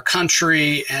guests in our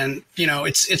country, and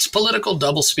it's political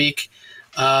doublespeak.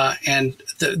 And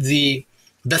the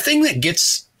thing that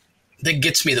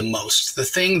gets me the most, the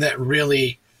thing that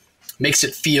really makes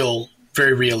it feel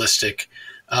very realistic,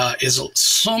 is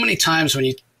so many times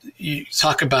when you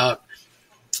talk about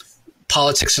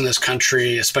politics in this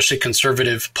country, especially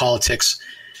conservative politics,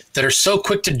 that are so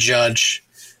quick to judge,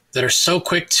 that are so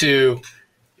quick to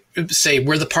say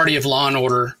we're the party of law and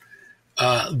order.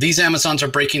 These Amazons are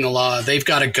breaking the law. They've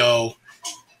got to go.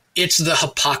 It's the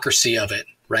hypocrisy of it,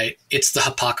 right? It's the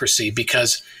hypocrisy,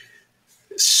 because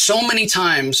so many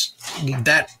times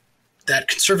that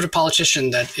conservative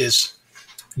politician that is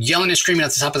yelling and screaming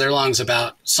at the top of their lungs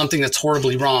about something that's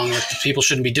horribly wrong that the people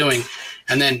shouldn't be doing,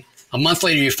 and then a month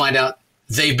later you find out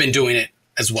they've been doing it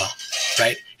as well,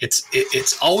 right?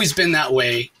 It's always been that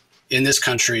way in this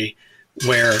country,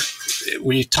 where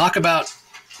when you talk about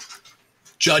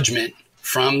judgment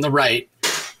from the right,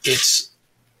 it's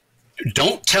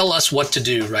don't tell us what to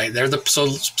do, right? They're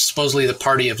supposedly the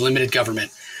party of limited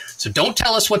government. So don't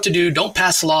tell us what to do. Don't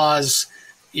pass laws,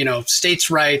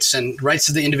 states' rights and rights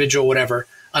of the individual, whatever,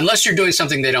 unless you're doing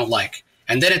something they don't like.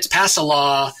 And then it's pass a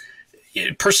law,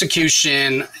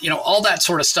 persecution, all that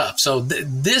sort of stuff. So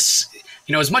this,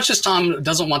 as much as Tom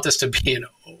doesn't want this to be an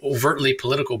overtly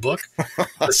political book,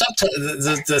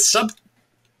 the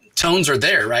subtones are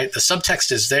there, right? The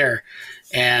subtext is there.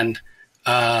 And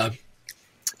I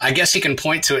guess he can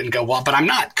point to it and go, well, but I'm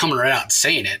not coming right out and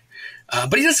saying it.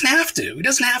 But he doesn't have to. He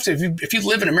doesn't have to. If you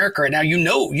live in America right now, you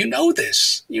know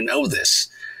this. You know this.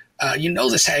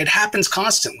 It happens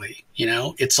constantly.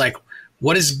 It's like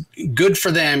what is good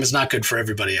for them is not good for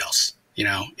everybody else.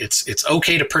 It's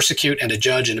okay to persecute and to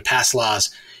judge and to pass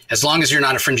laws as long as you're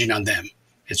not infringing on them.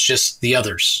 It's just the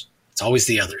others. It's always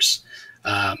the others.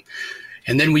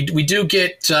 And then we do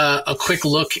get a quick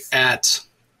look at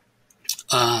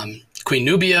Queen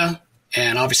Nubia,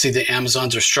 and obviously the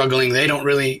Amazons are struggling. They don't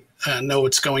really know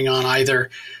what's going on either.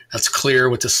 That's clear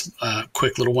with this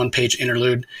quick little one-page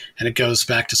interlude, and it goes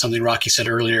back to something Rocky said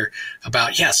earlier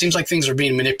about, it seems like things are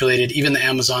being manipulated. Even the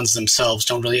Amazons themselves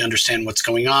don't really understand what's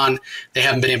going on. They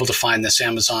haven't been able to find this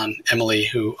Amazon, Emily,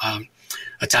 who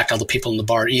attacked all the people in the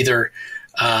bar either.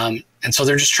 And so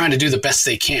they're just trying to do the best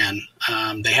they can.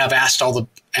 They have asked all the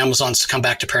Amazons to come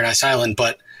back to Paradise Island,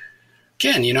 but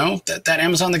again, that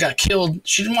Amazon that got killed,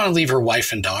 she didn't want to leave her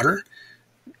wife and daughter.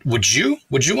 Would you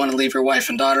want to leave your wife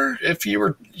and daughter if you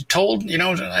were told,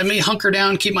 I may hunker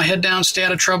down, keep my head down, stay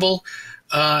out of trouble,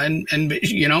 and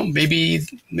maybe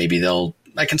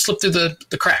I can slip through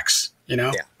the cracks, Yeah.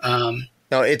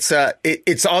 No,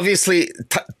 it's obviously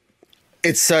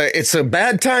it's a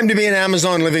bad time to be an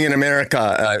Amazon living in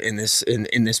America in this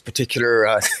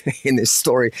particular in this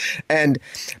story.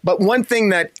 But one thing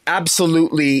that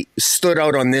absolutely stood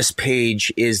out on this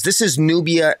page is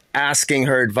Nubia asking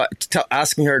her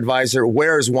advisor,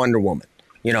 "Where is Wonder Woman?"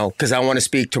 Because I want to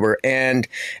speak to her. And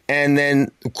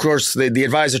then, of course, the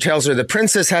advisor tells her the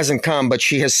princess hasn't come, but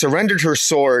she has surrendered her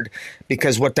sword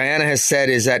because what Diana has said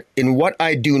is that in what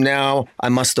I do now, I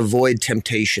must avoid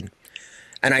temptation.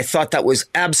 And I thought that was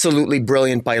absolutely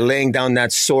brilliant by laying down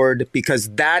that sword, because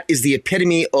that is the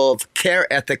epitome of care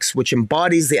ethics, which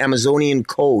embodies the Amazonian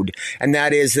code. And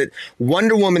that is that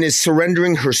Wonder Woman is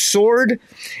surrendering her sword,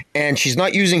 and she's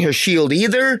not using her shield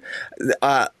either.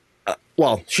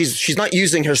 She's not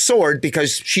using her sword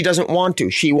because she doesn't want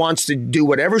to. She wants to do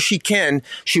whatever she can.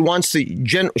 She wants to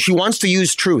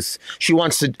use truth.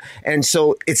 And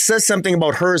so it says something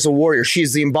about her as a warrior.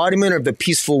 She's the embodiment of the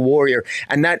peaceful warrior.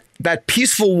 And that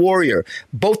peaceful warrior,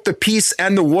 both the peace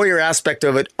and the warrior aspect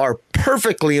of it, are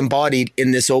perfectly embodied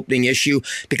in this opening issue,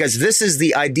 because this is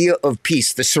the idea of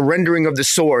peace, the surrendering of the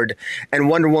sword. And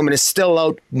Wonder Woman is still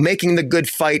out making the good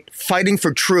fight, fighting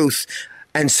for truth,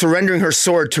 and surrendering her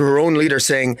sword to her own leader,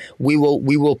 saying, we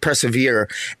will persevere.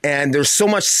 And there's so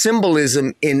much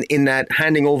symbolism in that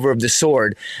handing over of the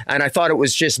sword. And I thought it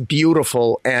was just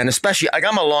beautiful. And especially,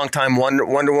 I'm a longtime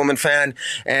Wonder Woman fan,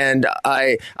 and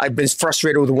I've been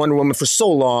frustrated with Wonder Woman for so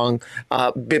long.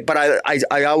 But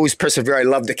I always persevere. I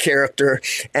love the character.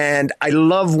 And I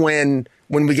love when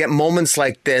we get moments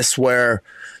like this where,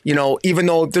 even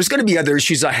though there's going to be other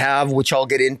issues I have, which I'll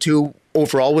get into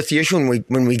overall with the issue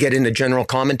when we get into general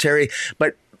commentary,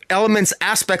 but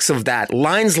aspects of that,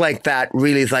 lines like that,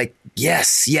 really like,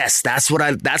 yes, that's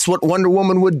what Wonder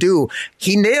Woman would do.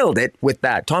 He nailed it with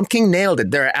that. Tom King nailed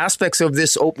it. There are aspects of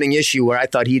this opening issue where I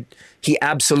thought he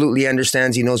absolutely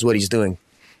understands. He knows what he's doing.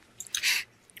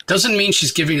 Doesn't mean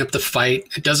she's giving up the fight.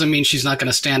 It doesn't mean she's not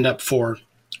going to stand up for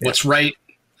what's right.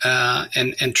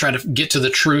 And try to get to the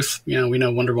truth. We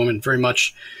know Wonder Woman very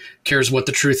much cares what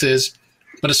the truth is,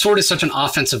 but a sword is such an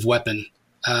offensive weapon.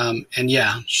 And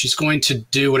she's going to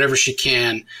do whatever she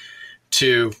can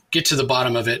to get to the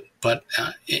bottom of it, but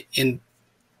in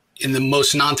the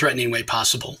most non-threatening way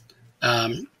possible.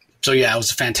 It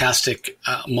was a fantastic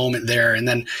moment there. And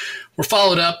then we're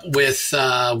followed up with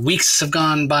weeks have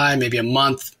gone by, maybe a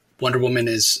month. Wonder Woman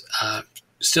is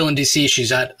still in DC.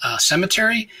 She's at a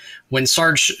cemetery when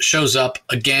Sarge shows up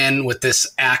again with this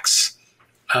Axe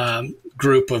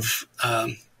group of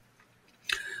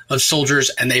soldiers,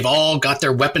 and they've all got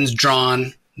their weapons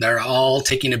drawn. They're all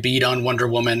taking a bead on Wonder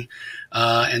Woman.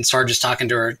 And Sarge is talking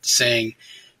to her saying,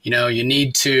 you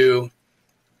need to,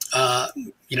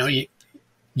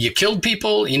 you killed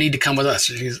people. You need to come with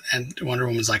us. And Wonder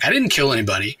Woman's like, I didn't kill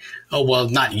anybody. Oh, well,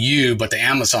 not you, but the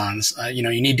Amazons. You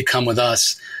need to come with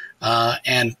us.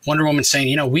 And Wonder Woman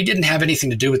saying, we didn't have anything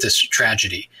to do with this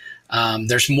tragedy.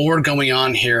 There's more going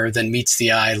on here than meets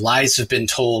the eye. Lies have been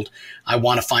told. I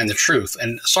want to find the truth.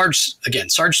 And Sarge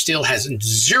Steele has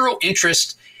zero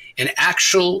interest in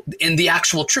the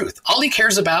actual truth. All he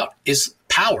cares about is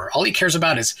power. All he cares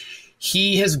about is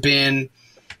he has been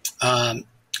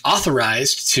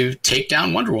authorized to take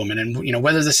down Wonder Woman. And,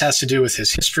 whether this has to do with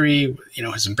his history,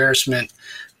 his embarrassment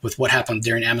with what happened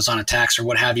during Amazon attacks or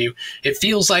what have you, it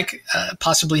feels like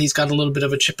possibly he's got a little bit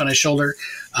of a chip on his shoulder.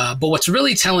 But what's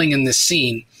really telling in this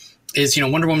scene is,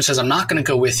 Wonder Woman says, I'm not going to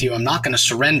go with you. I'm not going to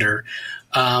surrender.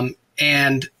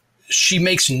 And she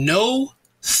makes no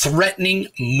threatening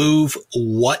move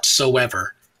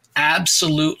whatsoever.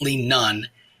 Absolutely none.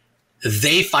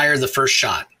 They fire the first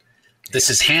shot. This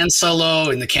is Han Solo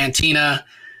in the cantina,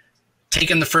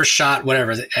 taking the first shot,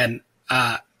 whatever. And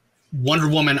Wonder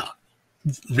Woman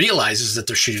realizes that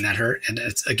they're shooting at her. And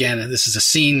this is a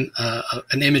scene,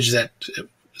 an image that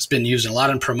has been used a lot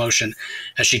in promotion,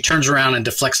 as she turns around and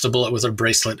deflects the bullet with her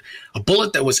bracelet, a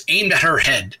bullet that was aimed at her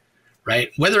head,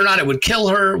 right? Whether or not it would kill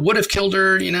her, would have killed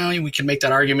her, we can make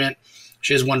that argument.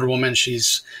 She is Wonder Woman.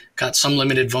 She's got some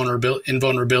limited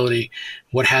invulnerability,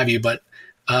 what have you, but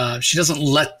she's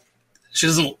not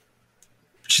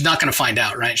going to find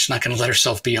out, right? She's not going to let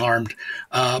herself be harmed.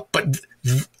 But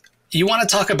you want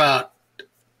to talk about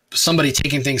somebody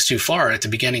taking things too far at the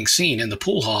beginning scene in the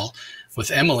pool hall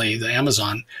with Emily, the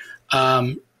Amazon.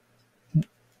 At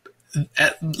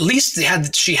least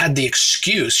she had the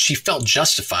excuse. She felt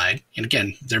justified. And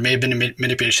again, there may have been a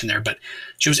manipulation there, but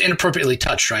she was inappropriately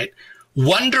touched, right?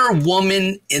 Wonder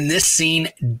Woman in this scene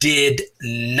did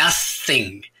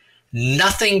nothing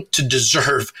to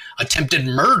deserve attempted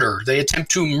murder. They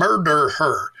attempt to murder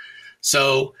her.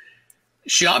 So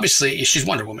she's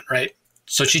Wonder Woman, right?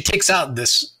 So she takes out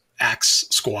this Axe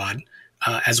squad,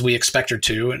 as we expect her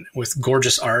to, and with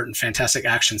gorgeous art and fantastic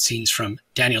action scenes from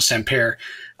Daniel Sampere.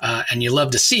 And you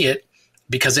love to see it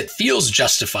because it feels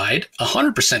justified,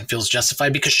 100% feels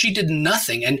justified, because she did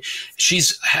nothing. And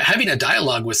she's having a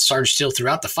dialogue with Sarge Steel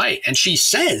throughout the fight. And she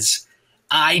says,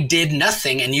 I did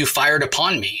nothing and you fired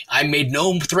upon me. I made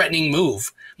no threatening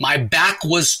move. My back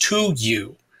was to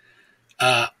you.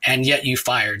 And yet you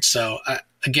fired. So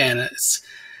again, it's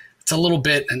a little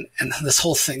bit, and this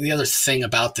whole thing, the other thing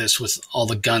about this with all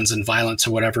the guns and violence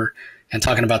or whatever, and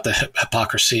talking about the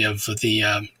hypocrisy of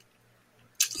the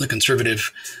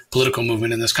conservative political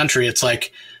movement in this country, it's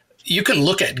like you can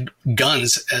look at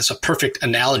guns as a perfect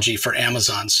analogy for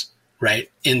Amazons,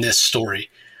 right? In this story,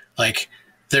 like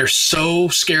they're so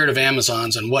scared of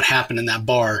Amazons and what happened in that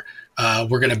bar.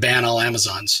 We're going to ban all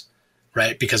Amazons,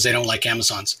 right? Because they don't like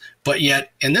Amazons. But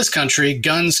yet in this country,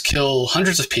 guns kill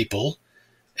hundreds of people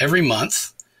every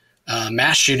month,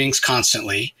 mass shootings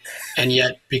constantly. And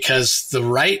yet because the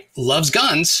right loves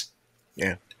guns,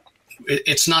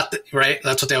 it's not right.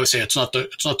 That's what they always say. It's not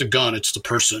the gun. It's the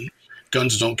person.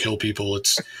 Guns don't kill people.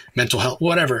 It's mental health,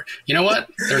 whatever. You know what?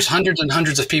 There's hundreds and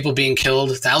hundreds of people being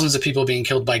killed, thousands of people being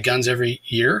killed by guns every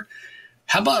year.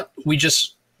 How about we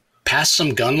just pass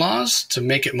some gun laws to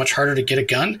make it much harder to get a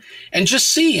gun and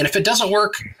just see? And if it doesn't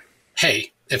work,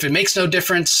 hey, if it makes no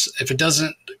difference, if it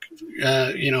doesn't,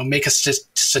 make a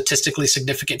statistically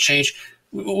significant change,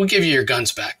 we'll give you your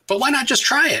guns back. But why not just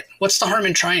try it? What's the harm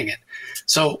in trying it?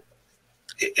 So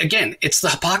again, it's the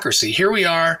hypocrisy. Here we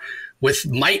are with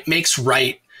might makes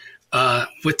right,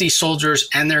 with these soldiers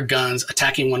and their guns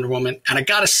attacking Wonder Woman. And I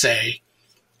gotta say,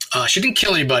 she didn't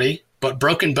kill anybody, but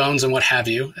broken bones and what have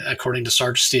you, according to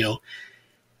Sarge Steel.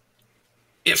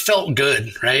 It felt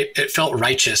good, right? It felt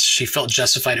righteous. She felt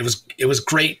justified. It was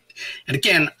great. And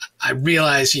again, I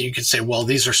realize you could say, well,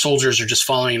 these are soldiers are just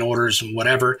following orders and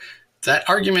whatever. That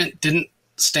argument didn't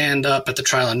stand up at the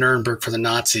trial of Nuremberg for the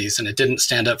Nazis, and it didn't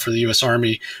stand up for the U.S.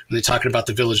 Army when they're talking about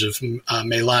the village of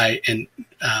My Lai in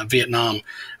Vietnam.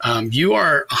 You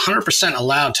are 100%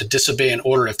 allowed to disobey an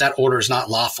order if that order is not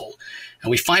lawful.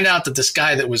 And we find out that this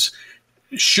guy that was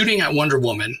shooting at Wonder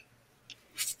Woman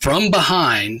from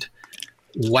behind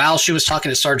while she was talking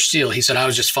to Sarge Steel, he said, I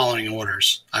was just following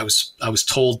orders. I was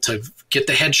told to get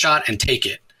the headshot and take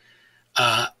it.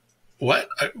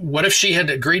 What if she had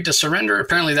agreed to surrender?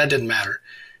 Apparently that didn't matter.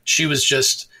 She was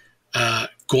just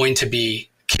going to be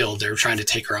killed. They were trying to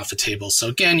take her off the table. So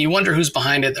again, you wonder who's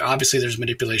behind it. Obviously there's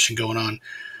manipulation going on.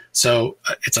 So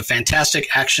it's a fantastic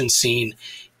action scene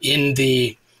in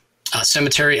the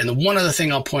cemetery. And the one other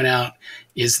thing I'll point out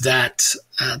is that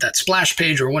that splash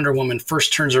page where Wonder Woman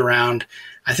first turns around.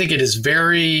 I think it is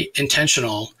very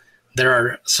intentional. There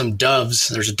are some doves.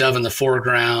 There's a dove in the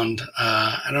foreground.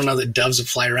 I don't know that doves would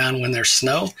fly around when there's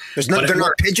snow. They're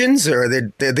not pigeons, or are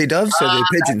they doves, or are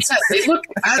they pigeons? They look.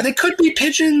 They could be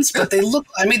pigeons, but they look.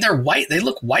 I mean, they're white. They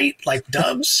look white like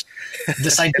doves.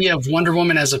 This idea of Wonder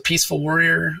Woman as a peaceful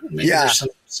warrior. Maybe there's some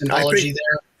symbology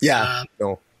there. Yeah.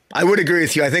 No, I would agree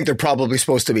with you. I think they're probably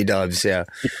supposed to be doves. Yeah.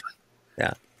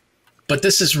 Yeah. But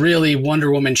this is really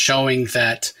Wonder Woman showing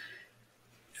that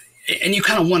and you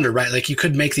kind of wonder, right? Like you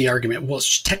could make the argument, well,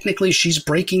 technically she's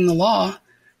breaking the law,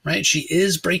 right? She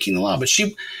is breaking the law, but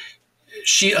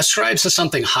she ascribes to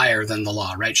something higher than the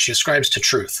law, right? She ascribes to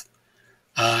truth.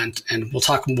 And we'll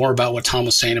talk more about what Tom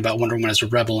was saying about Wonder Woman as a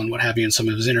rebel and what have you in some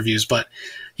of his interviews. But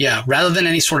yeah, rather than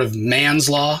any sort of man's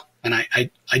law, and I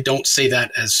don't say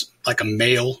that as like a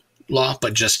male law,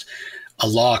 but just a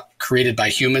law created by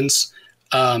humans,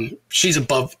 she's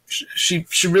above, she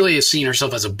really is seeing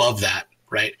herself as above that,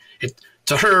 right?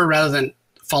 To her, rather than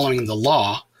following the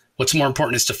law, what's more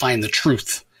important is to find the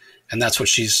truth. And that's what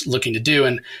she's looking to do.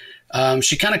 And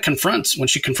she kind of confronts, when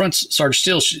she confronts Sarge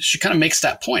Steele, she kind of makes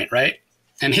that point, right?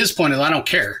 And his point is, I don't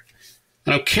care.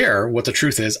 I don't care what the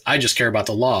truth is. I just care about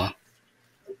the law.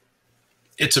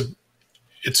 It's a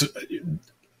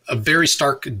very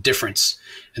stark difference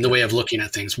in the way of looking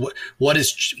at things. What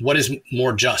is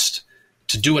more just,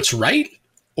 to do what's right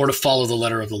or to follow the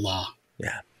letter of the law?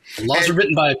 Yeah. The laws are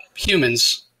written by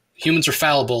humans. Humans are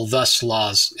fallible. Thus,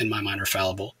 laws, in my mind, are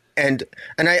fallible. And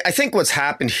I think what's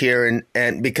happened here,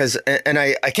 and because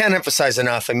I can't emphasize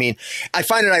enough. I mean, I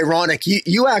find it ironic.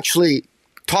 You actually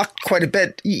talked quite a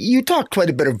bit. You talked quite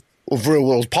a bit of real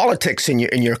world politics in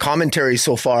your commentary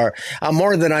so far,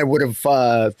 more than I would have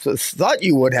thought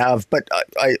you would have. But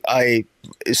I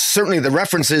certainly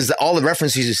all the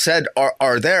references you said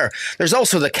are there. There's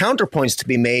also the counterpoints to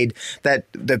be made that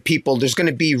there's going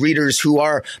to be readers who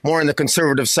are more on the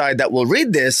conservative side that will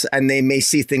read this and they may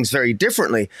see things very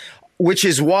differently. Which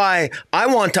is why I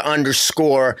want to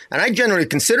underscore, and I generally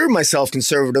consider myself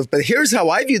conservative, but here's how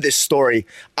I view this story.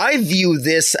 I view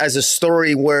this as a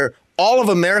story where all of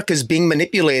America is being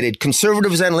manipulated,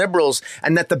 conservatives and liberals,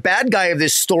 and that the bad guy of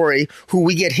this story, who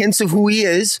we get hints of who he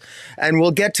is, and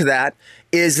we'll get to that,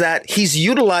 is that he's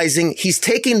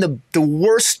taking the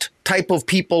worst type of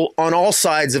people on all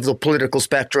sides of the political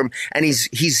spectrum, and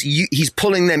he's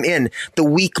pulling them in, the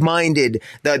weak-minded,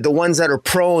 the ones that are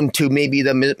prone to maybe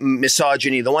the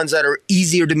misogyny, the ones that are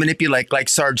easier to manipulate, like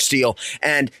Sarge Steele,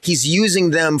 and he's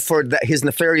using them for his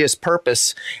nefarious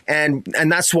purpose, and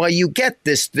that's why you get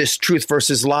this truth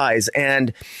versus lies,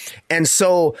 and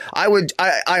so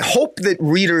I hope that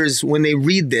readers, when they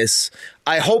read this,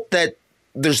 I hope that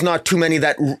there's not too many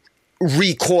that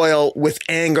recoil with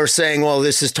anger saying, well,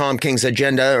 this is Tom King's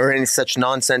agenda or any such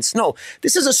nonsense. No,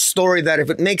 this is a story that if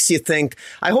it makes you think,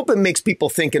 I hope it makes people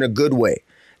think in a good way,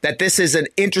 that this is an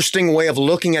interesting way of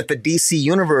looking at the DC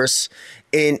universe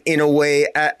in a way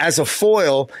as a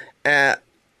foil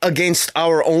against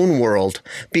our own world.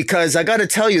 Because I got to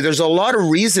tell you, there's a lot of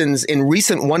reasons in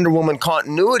recent Wonder Woman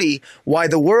continuity why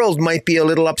the world might be a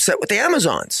little upset with the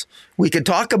Amazons. We could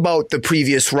talk about the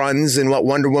previous runs and what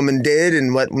Wonder Woman did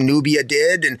and what Nubia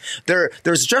did. And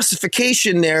there's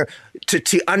justification there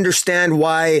to understand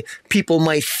why people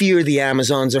might fear the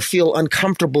Amazons or feel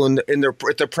uncomfortable in their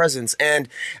presence. And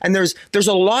there's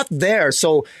a lot there.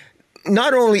 So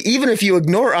not only, even if you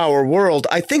ignore our world,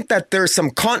 I think that there's some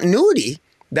continuity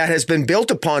that has been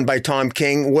built upon by Tom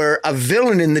King, where a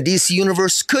villain in the DC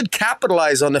universe could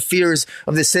capitalize on the fears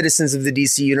of the citizens of the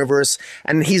DC universe,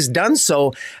 and he's done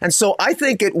so. And so I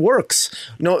think it works.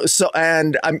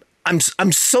 And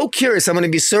I'm so curious. I'm going to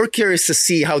be so curious to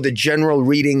see how the general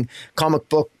reading comic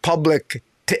book public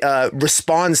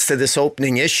responds to this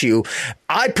opening issue.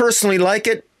 I personally like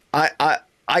it. I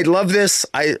love this.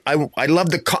 I love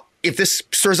if this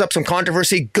stirs up some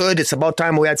controversy, good. It's about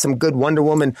time we had some good Wonder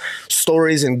Woman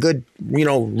stories and good,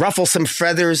 ruffle some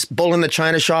feathers, bull in the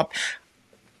china shop.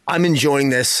 I'm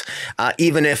enjoying this,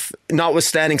 even if,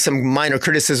 notwithstanding some minor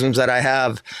criticisms that I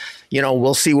have,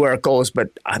 we'll see where it goes.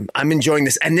 But I'm enjoying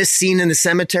this. And this scene in the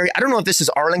cemetery, I don't know if this is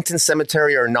Arlington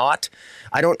Cemetery or not.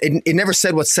 It never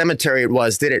said what cemetery it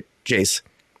was, did it, Jace?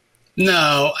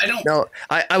 No, I don't. No,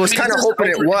 I was kind of hoping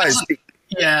it was.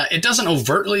 Yeah, it doesn't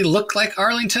overtly look like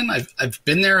Arlington. I've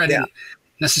been there. I didn't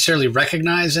necessarily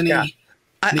recognize any. Yeah.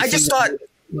 I just thought,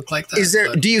 look like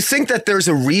that. Do you think that there's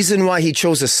a reason why he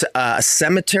chose a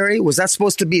cemetery? Was that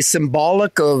supposed to be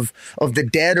symbolic of the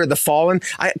dead or the fallen?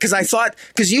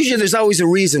 Because usually there's always a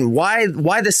reason. Why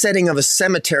the setting of a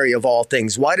cemetery of all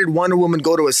things? Why did Wonder Woman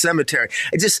go to a cemetery?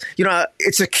 It just,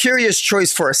 it's a curious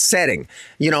choice for a setting,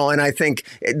 and I think,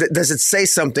 does it say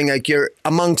something like you're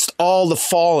amongst all the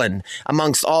fallen,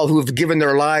 amongst all who have given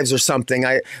their lives or something?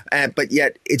 But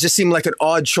yet it just seemed like an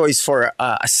odd choice for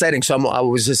a setting. So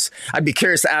I'd be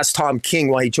curious to ask Tom King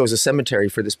why he chose a cemetery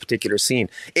for this particular scene.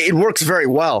 It works very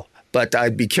well, but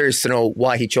I'd be curious to know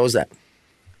why he chose that.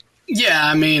 Yeah,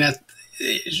 I mean,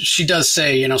 she does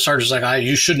say, Sarge is like,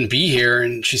 you shouldn't be here.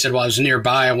 And she said, well, I was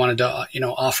nearby. I wanted to,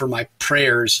 offer my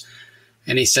prayers.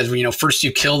 And he said, first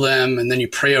you kill them and then you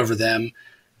pray over them.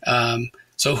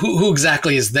 So who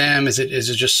exactly is them? Is it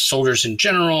just soldiers in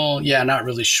general? Yeah, not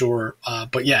really sure.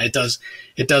 But yeah, it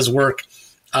does work.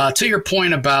 To your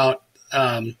point about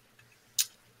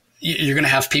you're going to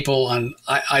have people on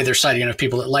either side. You're going to have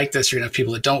people that like this. You're going to have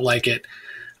people that don't like it.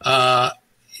 And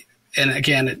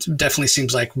again, it definitely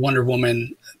seems like Wonder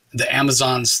Woman, the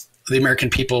Amazons, the American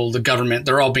people, the government,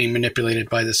 they're all being manipulated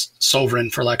by this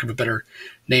Sovereign, for lack of a better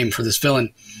name for this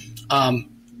villain.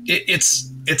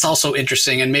 It's also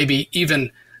interesting, and maybe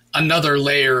even another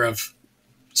layer of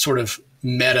sort of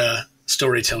meta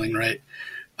storytelling, right?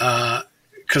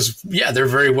 Because there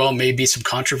very well may be some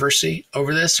controversy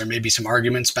over this, or maybe some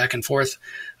arguments back and forth.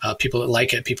 People that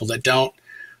like it, people that don't.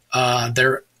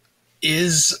 There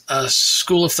is a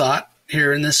school of thought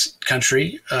here in this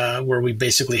country where we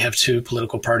basically have two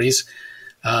political parties,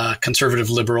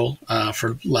 conservative, liberal,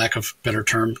 for lack of a better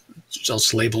term.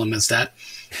 Just label them as that.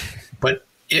 But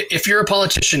if you're a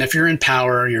politician, if you're in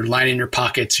power, you're lining your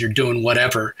pockets, you're doing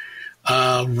whatever,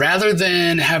 rather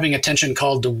than having attention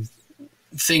called to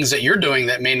things that you're doing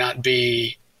that may not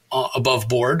be above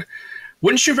board,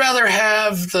 wouldn't you rather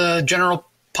have the general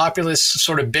populace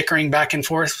sort of bickering back and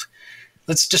forth?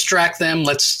 Let's distract them.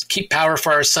 Let's keep power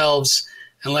for ourselves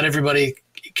and let everybody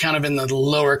kind of in the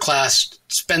lower class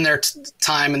spend their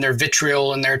time and their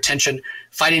vitriol and their attention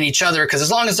fighting each other. Because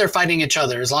as long as they're fighting each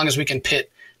other, as long as we can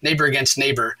pit neighbor against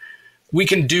neighbor, we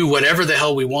can do whatever the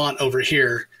hell we want over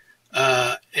here.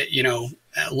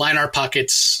 Line our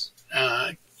pockets,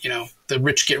 the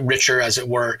rich get richer, as it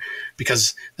were,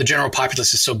 because the general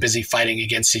populace is so busy fighting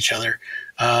against each other.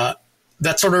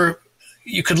 That sort of,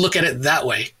 you could look at it that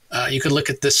way. You could look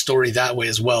at this story that way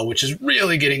as well, which is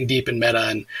really getting deep in meta,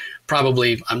 and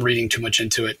probably I'm reading too much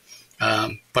into it.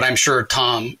 But I'm sure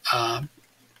Tom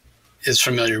is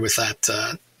familiar with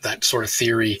that sort of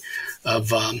theory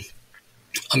of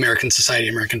American society,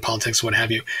 American politics, what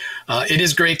have you. It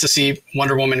is great to see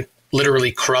Wonder Woman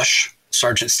literally crush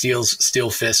Sergeant Steele's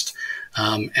steel fist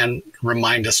and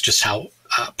remind us just how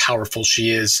powerful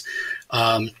she is.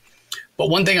 But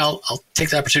one thing I'll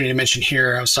take the opportunity to mention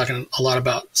here, I was talking a lot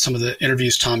about some of the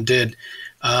interviews Tom did,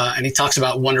 and he talks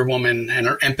about Wonder Woman and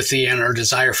her empathy and her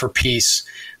desire for peace,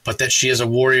 but that she is a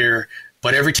warrior.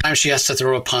 But every time she has to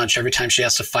throw a punch, every time she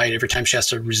has to fight, every time she has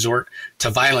to resort to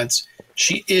violence,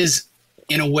 she is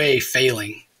in a way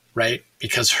failing, right?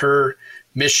 Because her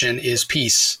mission is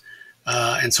peace.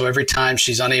 And so every time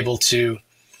she's unable to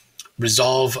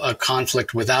resolve a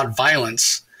conflict without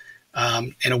violence,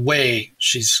 in a way,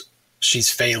 she's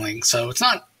failing. So it's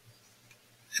not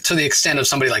to the extent of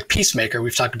somebody like Peacemaker.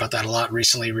 We've talked about that a lot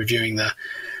recently, reviewing the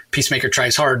Peacemaker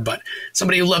Tries Hard, but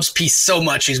somebody who loves peace so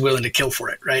much he's willing to kill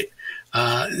for it, right?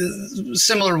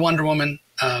 Similar Wonder Woman,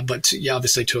 but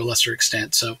obviously to a lesser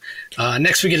extent. So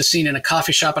next we get a scene in a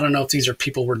coffee shop. I don't know if these are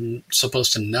people we're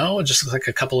supposed to know. It just looks like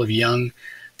a couple of young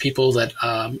people that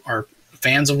are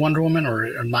fans of Wonder Woman or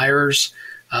admirers.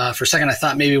 For a second, I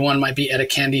thought maybe one might be Etta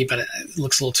Candy, but it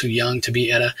looks a little too young to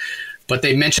be Etta. But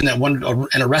they mentioned that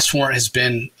an arrest warrant has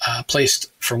been placed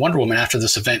for Wonder Woman after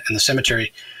this event in the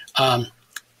cemetery. And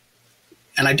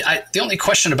the only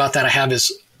question about that I have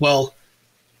is, well,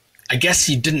 I guess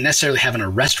you didn't necessarily have an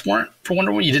arrest warrant for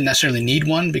Wonder Woman. You didn't necessarily need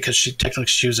one because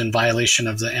she was in violation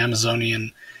of the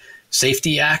Amazonian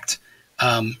Safety Act.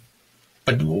 But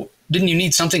didn't you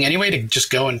need something anyway to just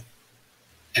go and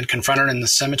confront her in the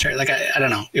cemetery? Like, I don't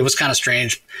know. It was kind of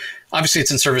strange. Obviously,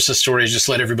 it's in service of story. Just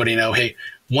let everybody know, hey,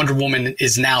 Wonder Woman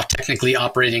is now technically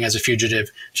operating as a fugitive.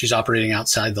 She's operating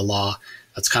outside the law.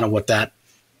 That's kind of what that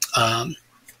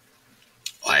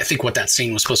I think what that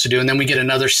scene was supposed to do. And then we get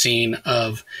another scene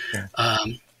of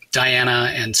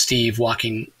Diana and Steve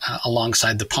walking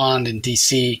alongside the pond in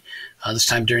D.C. This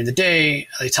time during the day.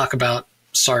 They talk about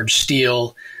Sarge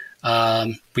Steele.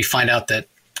 We find out that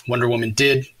Wonder Woman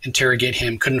did interrogate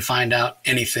him, couldn't find out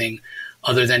anything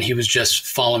other than he was just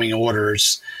following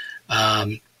orders.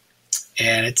 And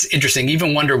it's interesting.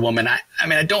 Even Wonder Woman, I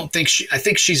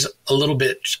think she's a little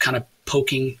bit kind of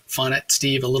poking fun at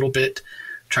Steve a little bit,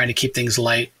 trying to keep things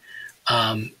light.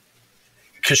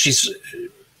 Because she's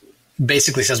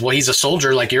basically says, well, he's a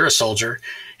soldier like you're a soldier.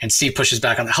 And Steve pushes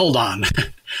back on that. Hold on. I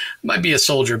might be a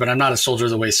soldier, but I'm not a soldier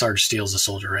the way Sarge Steele's a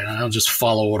soldier, right? I don't just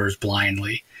follow orders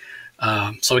blindly.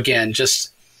 So again,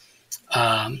 just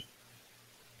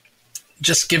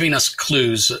giving us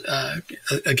clues,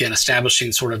 again,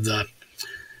 establishing sort of the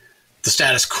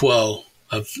status quo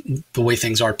of the way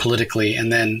things are politically.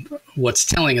 And then what's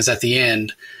telling is at the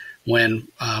end, when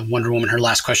Wonder Woman, her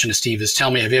last question to Steve is,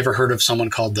 tell me, have you ever heard of someone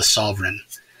called the Sovereign?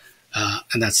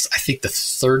 And that's, I think, the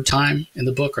third time in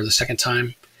the book, or the second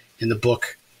time in the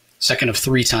book, second of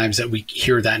three times that we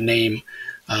hear that name.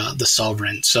 the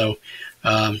Sovereign. So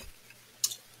I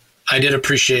did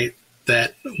appreciate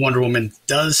that Wonder Woman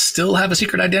does still have a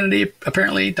secret identity.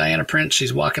 Apparently, Diana Prince,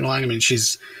 she's walking along. I mean,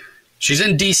 she's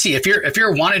in DC. If you're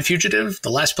a wanted fugitive,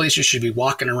 the last place you should be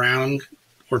walking around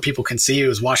where people can see you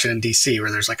is Washington, D.C.,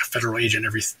 where there's like a federal agent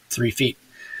every 3 feet,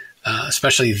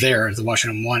 especially there. The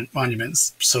Washington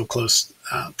Monument's so close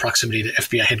proximity to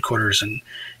FBI headquarters and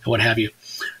what have you.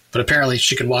 But apparently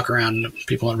she could walk around and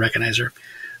people don't recognize her.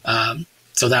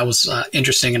 So that was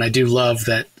interesting. And I do love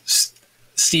that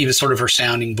Steve is sort of her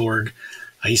sounding board.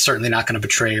 He's certainly not going to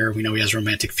betray her. We know he has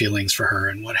romantic feelings for her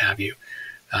and what have you.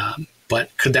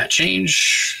 But could that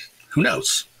change? Who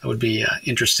knows? That would be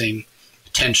interesting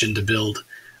tension to build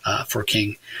for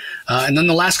King. And then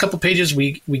the last couple pages,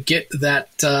 we get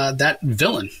that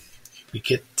villain. We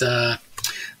get the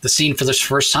scene for the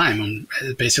first time.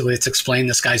 And basically, it's explained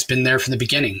this guy's been there from the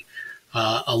beginning.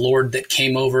 A lord that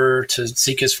came over to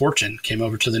seek his fortune, came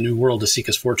over to the New World to seek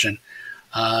his fortune.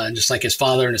 Just like his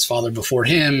father and his father before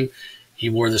him, he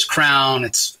wore this crown.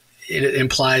 It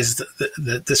implies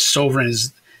that this sovereign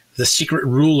is the secret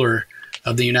ruler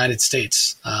of the United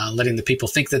States, letting the people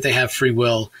think that they have free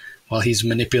will while he's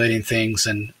manipulating things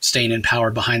and staying in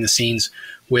power behind the scenes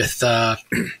with a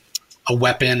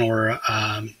weapon or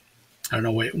I don't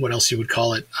know what else you would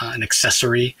call it, an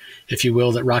accessory, if you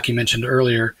will, that Rocky mentioned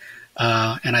earlier.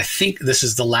 And I think this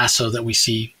is the lasso that we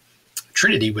see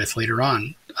Trinity with later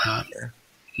on,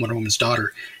 Wonder Woman's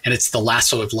daughter. And it's the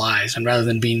lasso of lies. And rather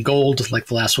than being gold like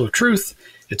the lasso of truth,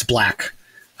 it's black.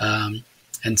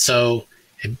 And so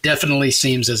it definitely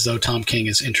seems as though Tom King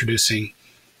is introducing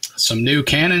some new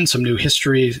canon, some new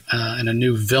history, and a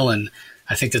new villain.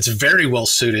 I think that's very well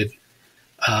suited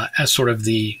as sort of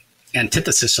the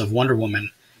antithesis of Wonder Woman.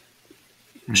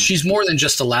 She's more than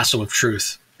just a lasso of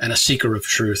truth and a seeker of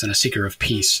truth and a seeker of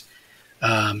peace.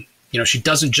 She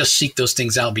doesn't just seek those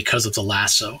things out because of the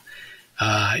lasso.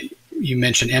 You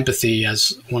mentioned empathy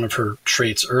as one of her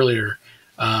traits earlier.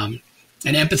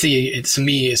 And empathy, to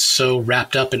me, is so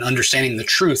wrapped up in understanding the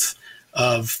truth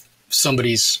of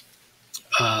somebody's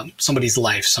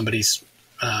life, somebody's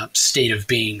state of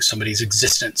being, somebody's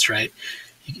existence, right?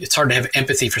 It's hard to have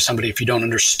empathy for somebody if you don't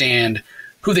understand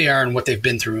who they are and what they've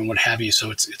been through and what have you. So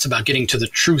it's about getting to the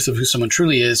truth of who someone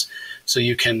truly is so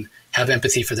you can have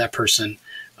empathy for that person.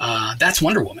 That's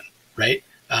Wonder Woman, right?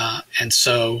 And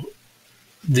so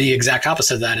the exact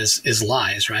opposite of that is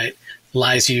lies, right?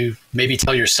 Lies you maybe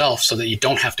tell yourself so that you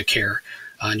don't have to care,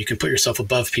 and you can put yourself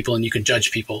above people and you can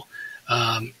judge people.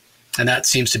 And that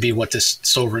seems to be what this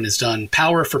sovereign has done.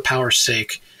 Power for power's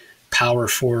sake, power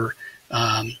for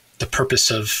the purpose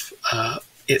of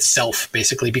itself,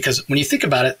 basically. Because when you think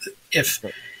about it, if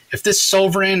this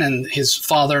sovereign and his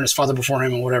father before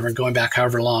him and whatever, going back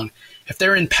however long, if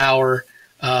they're in power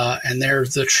and they're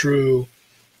the true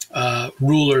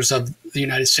rulers of the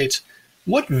United States,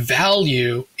 what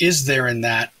value is there in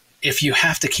that if you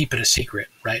have to keep it a secret,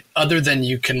 right? Other than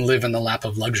you can live in the lap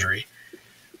of luxury.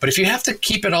 But if you have to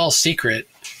keep it all secret,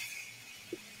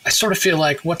 I sort of feel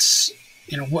like why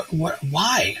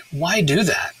do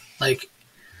that? Like,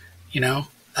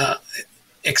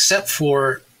 except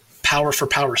for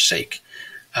power's sake.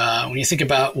 When you think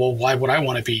about, well, why would I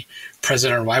want to be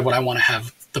president, or why would I want to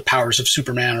have the powers of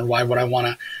Superman, or why would I want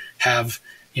to have,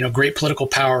 great political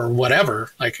power or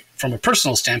whatever, like from a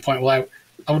personal standpoint? Well,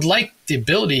 I would like the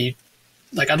ability,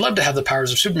 like I'd love to have the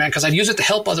powers of Superman because I'd use it to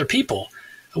help other people.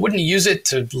 I wouldn't use it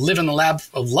to live in the lap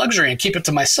of luxury and keep it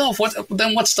to myself.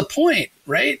 Then what's the point,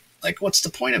 right? Like, what's the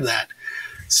point of that?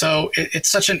 So it's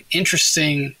such an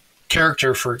interesting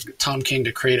character for Tom King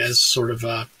to create as sort of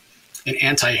an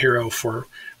anti-hero for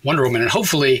Wonder Woman. And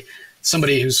hopefully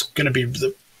somebody who's going to be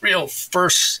the real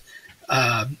first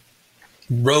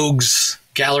Rogues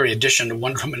Gallery edition to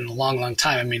Wonder Woman in a long, long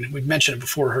time. I mean, we've mentioned it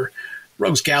before. Her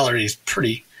Rogues Gallery is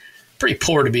pretty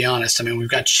poor, to be honest. I mean, we've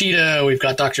got Cheetah, we've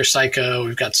got Dr. Psycho,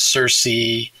 we've got Circe.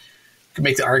 You could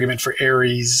make the argument for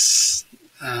Ares,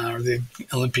 or the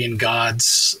Olympian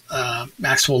gods,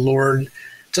 Maxwell Lord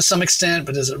to some extent,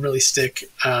 but does it really stick?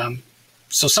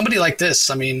 So somebody like this,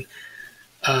 I mean,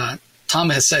 Tom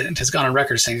has gone on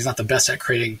record saying he's not the best at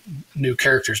creating new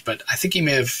characters, but I think he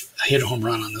may have hit a home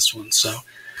run on this one. So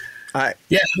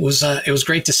it was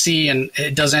great to see, and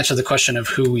it does answer the question of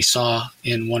who we saw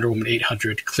in Wonder Woman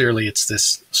 800. Clearly, it's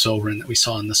this Sovereign that we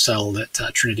saw in the cell that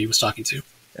Trinity was talking to.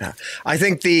 Yeah, I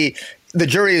think the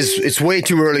jury it's way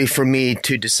too early for me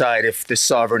to decide if this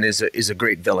Sovereign is a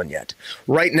great villain yet.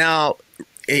 Right now,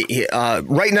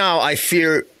 I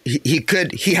fear he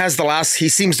has the last. He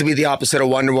seems to be the opposite of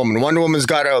Wonder Woman. Wonder Woman's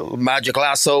got a magic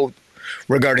lasso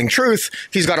regarding truth.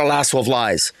 He's got a lasso of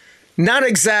lies. not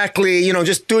exactly,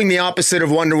 just doing the opposite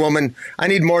of Wonder Woman. I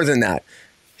need more than that.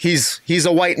 He's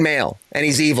a white male and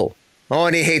he's evil. Oh,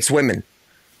 and he hates women.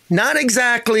 Not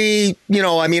exactly,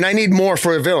 I need more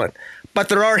for a villain. But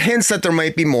there are hints that there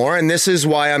might be more, and this is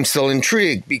why I'm still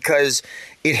intrigued, because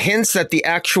it hints at an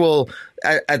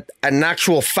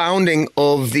actual founding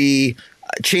of the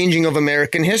changing of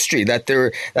American history, that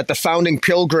the founding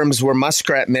Pilgrims were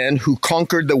muskrat men who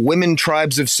conquered the women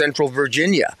tribes of Central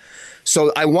Virginia.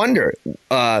 So I wonder,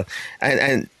 was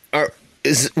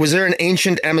there an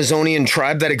ancient Amazonian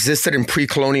tribe that existed in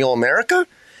pre-colonial America?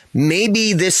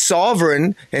 Maybe this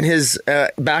sovereign and his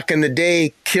back in the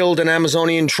day killed an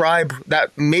Amazonian tribe.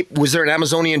 Was there an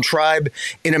Amazonian tribe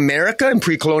in America, in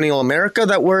pre-colonial America,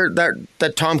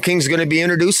 that Tom King's going to be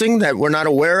introducing that we're not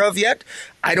aware of yet?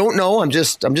 I don't know.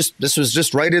 This was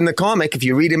just right in the comic. If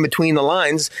you read in between the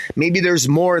lines, maybe there's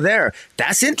more there.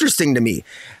 That's interesting to me.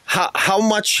 How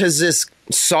much has this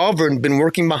sovereign been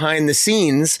working behind the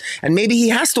scenes? And maybe he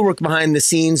has to work behind the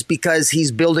scenes because he's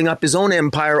building up his own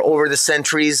empire over the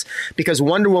centuries, because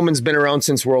Wonder Woman's been around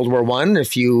since World War I,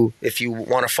 if you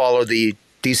want to follow the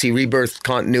DC Rebirth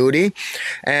continuity.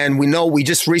 And we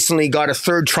just recently got a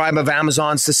third tribe of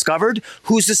Amazons discovered.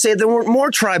 Who's to say there weren't more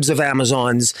tribes of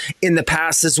Amazons in the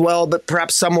past as well, but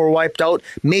perhaps some were wiped out?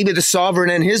 Maybe the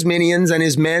sovereign and his minions and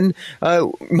his men,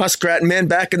 muskrat men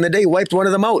back in the day, wiped one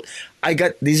of them out.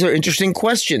 These are interesting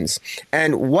questions.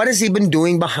 And what has he been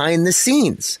doing behind the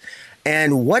scenes?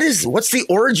 And what's the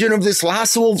origin of this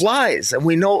lasso of lies? And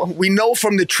we know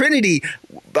from the Trinity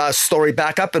story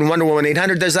back up in Wonder Woman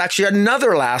 800, there's actually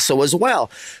another lasso as well.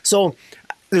 So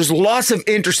there's lots of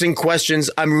interesting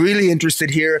questions. I'm really interested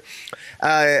here.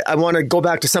 I want to go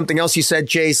back to something else you said,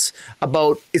 Jace,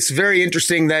 about it's very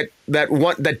interesting that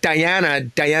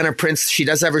Diana Prince, she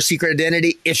does have her secret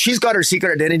identity. If she's got her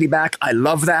secret identity back, I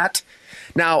love that.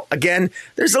 Now, again,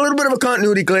 there's a little bit of a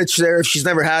continuity glitch there. If she's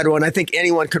never had one, I think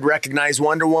anyone could recognize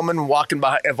Wonder Woman walking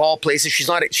by, of all places.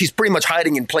 She's pretty much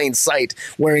hiding in plain sight,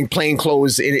 wearing plain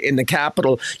clothes in the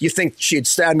Capitol. You think she'd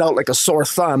stand out like a sore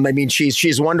thumb. I mean,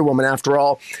 she's Wonder Woman after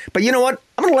all. But you know what?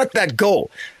 I'm going to let that go.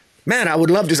 Man, I would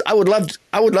love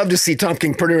to see Tom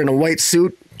King put her in a white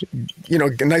suit. A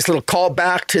nice little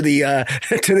callback to the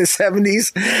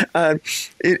 70s,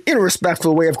 in a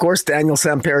respectful way, of course. Daniel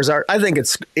Sampere's art, I think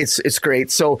it's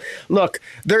great. So look,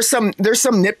 there's some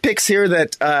nitpicks here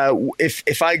that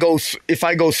if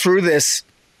I go through this,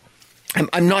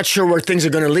 I'm not sure where things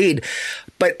are going to lead.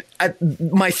 But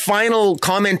my final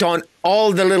comment on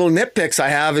all the little nitpicks I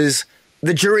have is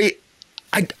the jury.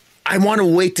 I want to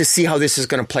wait to see how this is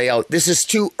going to play out. This is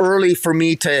too early for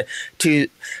me to.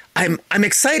 I'm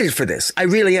excited for this. I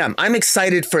really am. I'm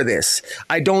excited for this.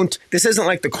 This isn't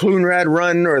like the Clunrad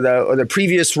run or the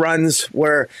previous runs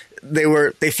where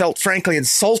they felt frankly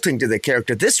insulting to the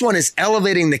character. This one is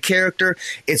elevating the character.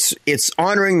 It's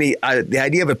honoring the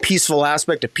idea of a peaceful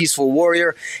aspect, a peaceful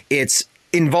warrior. It's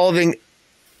involving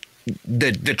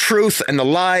the truth and the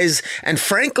lies. And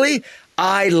frankly,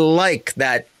 I like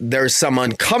that there's some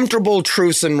uncomfortable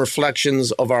truths and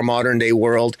reflections of our modern day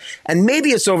world. And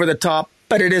maybe it's over the top,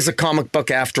 but it is a comic book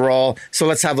after all. So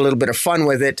let's have a little bit of fun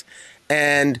with it.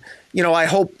 And, I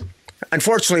hope,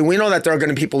 unfortunately, we know that there are going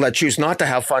to be people that choose not to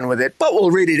have fun with it, but we'll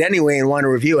read it anyway and want to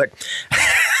review it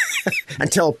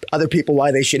and tell other people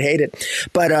why they should hate it.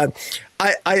 But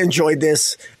I enjoyed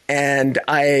this, and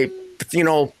I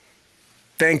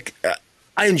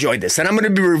enjoyed this, and I'm going to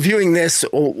be reviewing this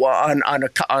on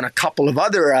a couple of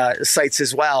other sites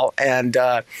as well. And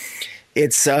I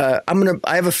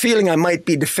have a feeling I might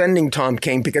be defending Tom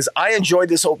King because I enjoyed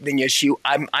this opening issue.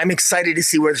 I'm excited to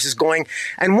see where this is going.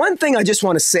 And one thing I just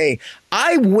want to say,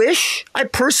 I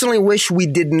personally wish we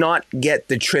did not get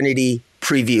the Trinity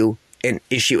preview in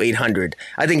issue 800.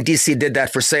 I think DC did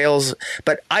that for sales,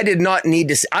 but I did not need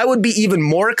to see. I would be even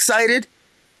more excited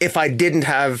if I didn't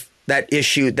have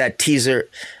that teaser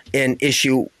in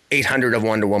issue 800 of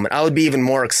Wonder Woman. I would be even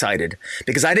more excited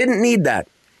because I didn't need that.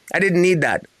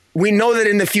 We know that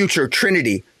in the future,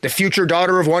 Trinity, the future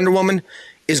daughter of Wonder Woman,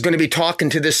 is going to be talking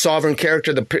to this sovereign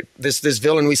character, this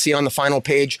villain we see on the final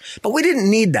page. But we didn't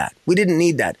need that.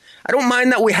 I don't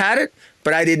mind that we had it,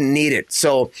 but I didn't need it.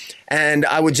 So, and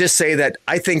I would just say that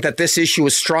I think that this issue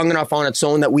is strong enough on its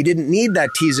own that we didn't need that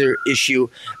teaser issue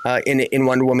in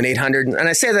Wonder Woman 800. And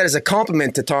I say that as a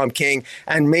compliment to Tom King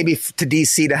and maybe to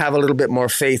DC to have a little bit more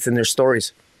faith in their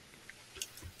stories.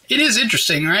 It is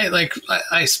interesting, right? Like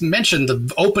I mentioned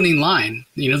the opening line,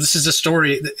 this is a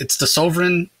story. It's the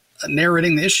Sovereign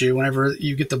narrating the issue whenever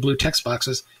you get the blue text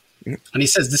boxes. And he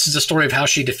says, this is a story of how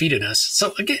she defeated us.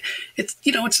 So again,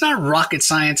 it's not rocket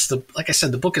science. Like I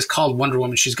said, the book is called Wonder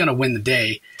Woman. She's going to win the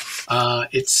day.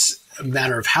 It's a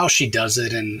matter of how she does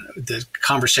it and the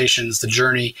conversations,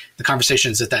 the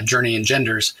conversations that journey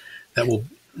engenders that will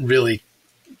really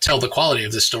tell the quality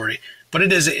of the story. But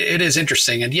it is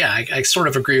interesting. And yeah, I sort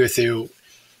of agree with you.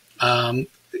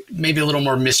 Maybe a little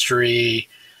more mystery,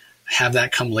 have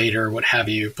that come later, what have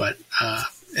you, but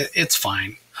it's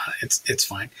fine. It's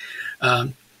fine.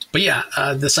 But yeah,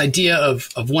 this idea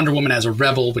of Wonder Woman as a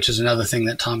rebel, which is another thing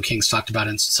that Tom King's talked about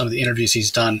in some of the interviews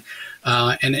he's done.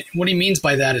 What he means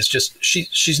by that is just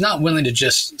she's not willing to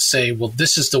just say, well,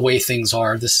 this is the way things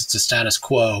are. This is the status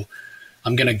quo.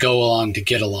 I'm going to go along to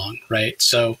get along, right?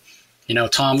 So,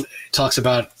 Tom talks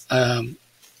about, in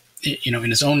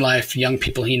his own life, young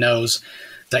people he knows,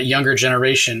 that younger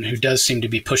generation who does seem to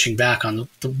be pushing back on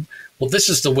well, this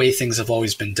is the way things have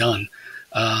always been done.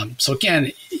 So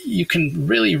again, you can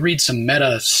really read some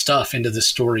meta stuff into this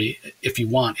story if you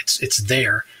want. It's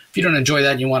there. If you don't enjoy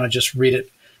that and you want to just read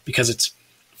it because it's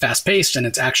fast paced and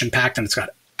it's action packed and it's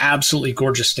got absolutely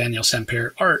gorgeous Daniel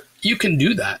Sampere art, you can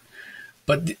do that.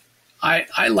 But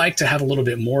I like to have a little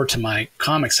bit more to my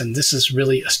comics, and this is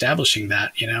really establishing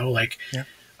that,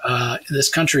 this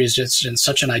country is just in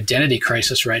such an identity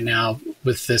crisis right now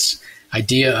with this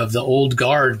idea of the old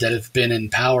guard that have been in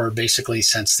power basically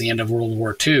since the end of World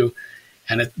War II,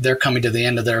 and they're coming to the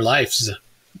end of their lives,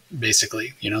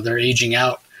 basically. They're aging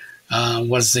out.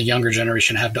 What does the younger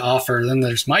generation have to offer? And then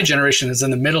there's my generation is in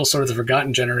the middle, sort of the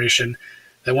forgotten generation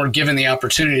that weren't given the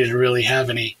opportunity to really have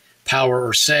any power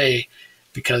or say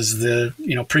because the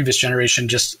previous generation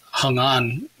just hung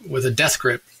on with a death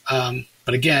grip.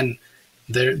 But again,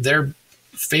 they're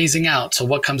phasing out. So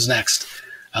what comes next?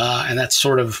 And that's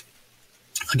sort of,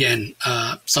 again,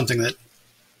 something that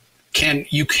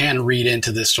you can read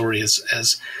into this story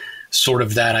as sort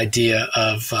of that idea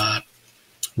of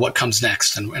what comes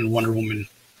next and Wonder Woman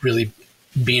really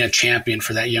being a champion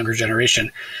for that younger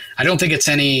generation. I don't think it's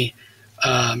any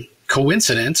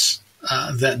coincidence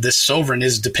that this Sovereign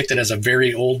is depicted as a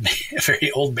very old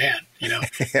man.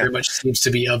 Very much seems to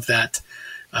be of that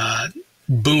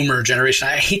boomer generation.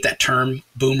 I hate that term,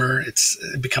 boomer. It's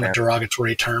become a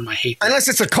derogatory term. I hate that. Unless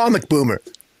it's a comic boomer.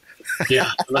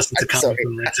 Yeah, unless it's a comic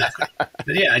boomer, exactly. But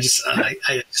yeah, I just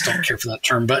don't care for that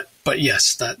term. But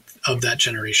yes, that of that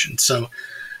generation. So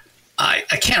I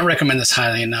can't recommend this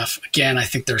highly enough. Again, I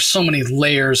think there's so many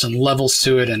layers and levels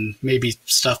to it, and maybe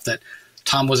stuff that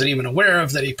Tom wasn't even aware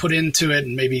of that he put into it,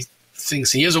 and maybe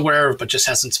things he is aware of but just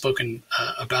hasn't spoken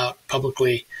about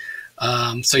publicly.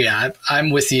 So yeah, I'm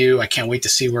with you. I can't wait to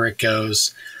see where it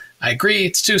goes. I agree.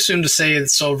 It's too soon to say that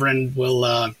Sovereign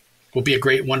will be a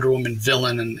great Wonder Woman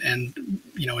villain and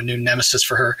a new nemesis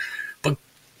for her. But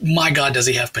my God, does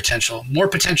he have potential? More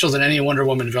potential than any Wonder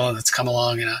Woman villain that's come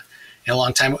along in a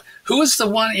long time. Who was the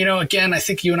one? Again, I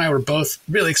think you and I were both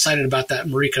really excited about that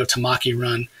Mariko Tamaki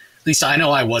run. At least I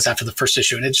know I was after the first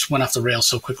issue, and it just went off the rails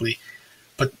so quickly.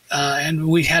 But and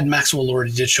we had Maxwell Lord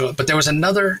who did show up, but there was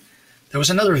another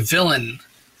villain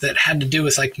that had to do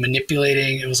with like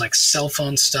manipulating. It was like cell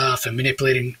phone stuff and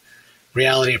manipulating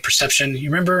reality and perception. You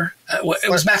remember? It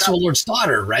was Maxwell Lord's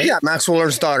daughter, right? Yeah, Maxwell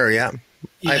Lord's daughter. Yeah.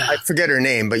 I forget her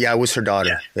name, but yeah, it was her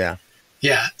daughter.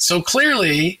 Yeah. So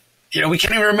clearly, we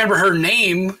can't even remember her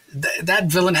name. That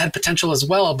villain had potential as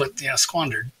well, but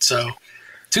squandered. So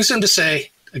too soon to say.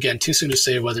 Again, too soon to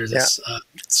say whether this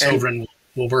Sovereign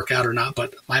will work out or not.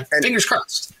 But my fingers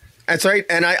crossed. That's right.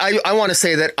 And I want to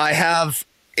say that I have.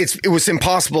 It was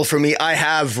impossible for me. I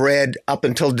have read up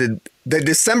until the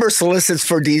December solicits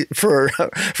for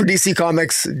DC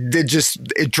Comics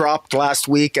it dropped last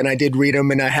week, and I did read them,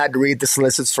 and I had to read the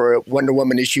solicits for Wonder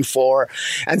Woman issue 4,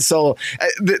 and so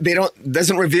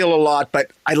doesn't reveal a lot,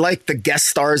 but I like the guest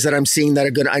stars that I'm seeing that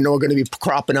I know are going to be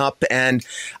cropping up, and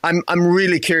I'm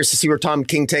really curious to see where Tom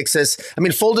King takes this. I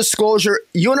mean, full disclosure,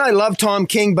 you and I love Tom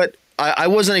King, but I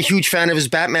wasn't a huge fan of his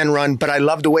Batman run, but I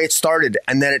loved the way it started,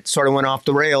 and then it sort of went off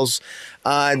the rails.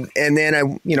 And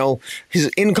then his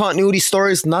in-continuity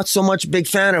stories, not so much a big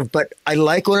fan of, but I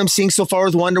like what I'm seeing so far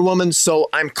with Wonder Woman, so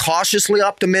I'm cautiously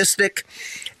optimistic.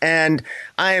 And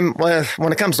when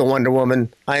it comes to Wonder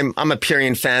Woman, I'm a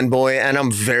Pyrian fanboy, and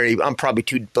I'm probably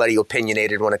too bloody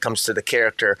opinionated when it comes to the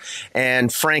character.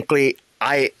 And frankly,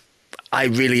 I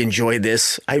really enjoy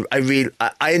this. I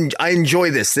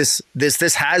enjoy this.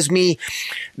 This has me.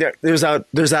 There's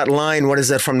that line. What is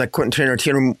that from the Quentin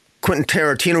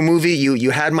Tarantino movie?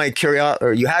 You had my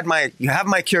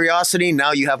curiosity.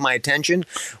 Now you have my attention.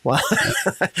 Well,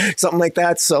 something like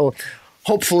that. So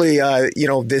hopefully,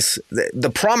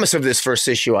 the promise of this first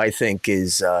issue, I think,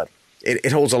 is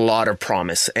it holds a lot of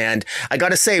promise. And I got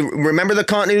to say, remember the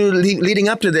continuity leading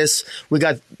up to this? We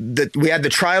had the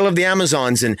trial of the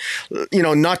Amazons, and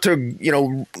not to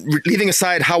leaving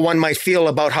aside how one might feel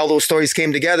about how those stories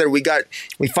came together, we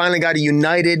finally got a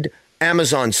united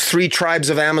Amazons, 3 tribes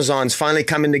of Amazons finally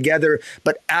coming together,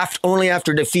 but only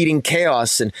after defeating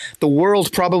chaos. And the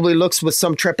world probably looks with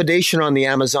some trepidation on the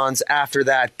Amazons after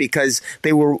that, because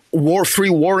they were 3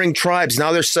 warring tribes.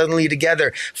 Now they're suddenly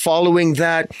together. Following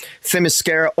that,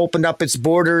 Themyscira opened up its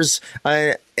borders.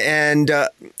 Again,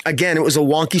 it was a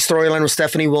wonky storyline with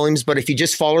Stephanie Williams, but if you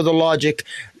just follow the logic,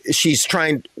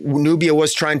 Nubia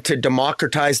was trying to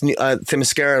democratize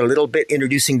Themyscira a little bit,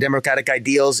 introducing democratic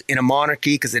ideals in a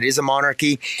monarchy, because it is a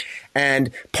monarchy.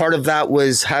 And part of that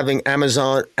was having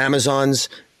Amazons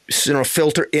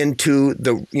filter into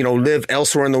live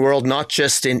elsewhere in the world, not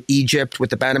just in Egypt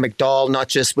with the Bana Migdal, not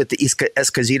just with the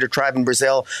Escazita tribe in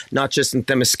Brazil, not just in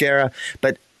Themyscira,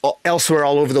 but elsewhere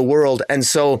all over the world. And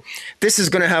so this is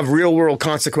going to have real world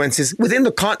consequences within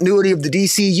the continuity of the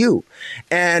DCU.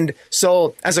 And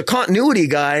so as a continuity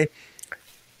guy,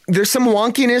 there's some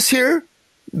wonkiness here,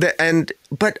 but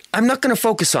I'm not going to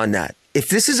focus on that. If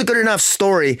this is a good enough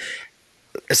story,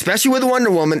 especially with Wonder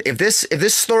Woman, if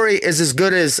this story is as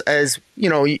good as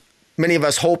many of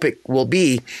us hope it will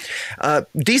be,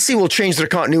 DC will change their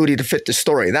continuity to fit the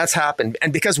story. That's happened.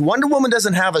 And because Wonder Woman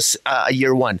doesn't have a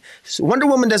year one. So Wonder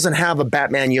Woman doesn't have a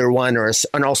Batman year one or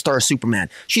an all-star Superman.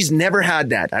 She's never had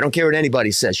that. I don't care what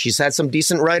anybody says. She's had some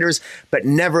decent writers, but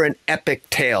never an epic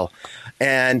tale.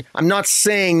 And I'm not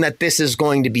saying that this is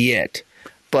going to be it.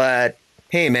 But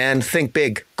hey, man, think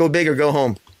big. Go big or go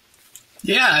home.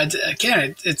 Yeah,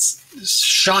 it's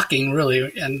shocking,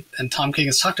 really, and Tom King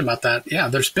has talked about that. Yeah,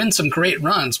 there's been some great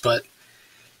runs, but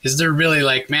is there really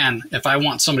if I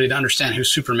want somebody to understand who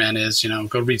Superman is,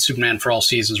 go read Superman for All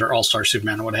Seasons or All-Star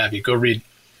Superman or what have you. Go read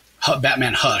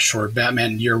Batman Hush or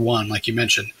Batman Year One, like you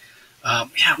mentioned.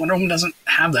 Wonder Woman doesn't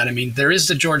have that. I mean, there is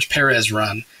the George Perez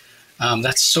run.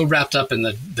 That's so wrapped up in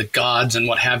the gods and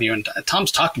what have you. And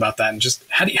Tom's talked about that. And just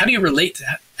how do you relate to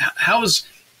that? How is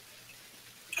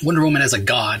Wonder Woman as a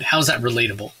god, how's that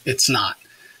relatable? It's not.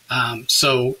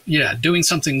 Doing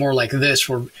something more like this,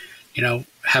 where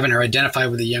having her identify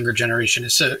with the younger generation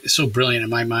is so brilliant in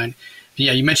my mind.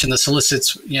 Yeah, you mentioned the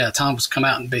solicits. Yeah, Tom's come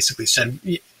out and basically said,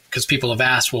 because people have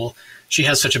asked, well, she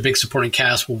has such a big supporting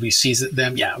cast, will we see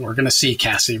them? Yeah, we're going to see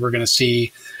Cassie. We're going to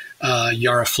see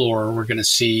Yara Flor. We're going to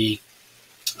see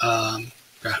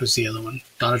who's the other one?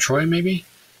 Donna Troy, maybe.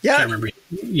 Yeah, I can't remember.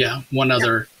 Yeah, one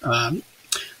other.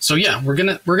 We're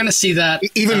gonna see that.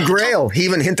 Even Grail. He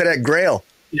even hinted at Grail.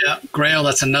 Yeah, Grail.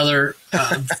 That's another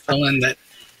villain that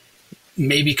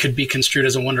maybe could be construed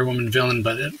as a Wonder Woman villain,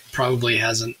 but it probably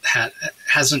hasn't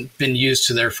been used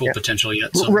to their full potential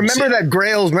yet. So remember that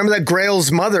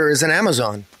Grail's mother is an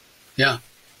Amazon. Yeah.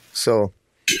 So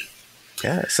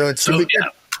it's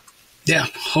yeah.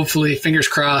 Hopefully, fingers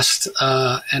crossed.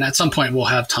 And at some point, we'll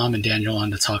have Tom and Daniel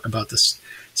on to talk about this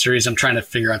series. I'm trying to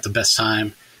figure out the best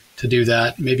time to do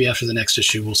that. Maybe after the next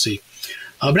issue, we'll see.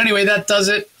 But anyway, that does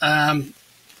it.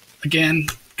 Again,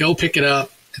 go pick it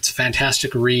up. It's a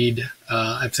fantastic read.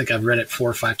 I think I've read it 4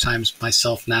 or 5 times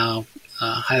myself now,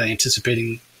 highly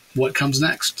anticipating what comes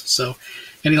next. So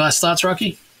any last thoughts,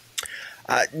 Rocky?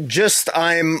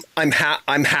 I'm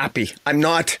happy. I'm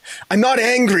not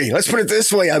angry. Let's put it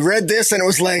this way. I read this and it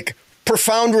was like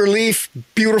profound relief,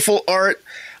 beautiful art.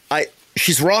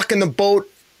 She's rocking the boat.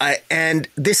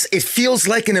 It feels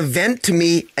like an event to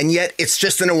me, and yet it's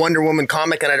just in a Wonder Woman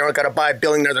comic, and I don't got to buy a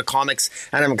billion other comics,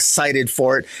 and I'm excited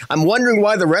for it. I'm wondering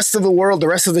why the rest of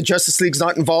the Justice League's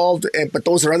not involved, but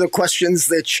those are other questions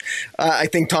that I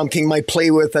think Tom King might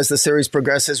play with as the series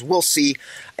progresses. We'll see,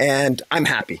 and I'm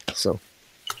happy. So,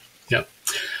 yep.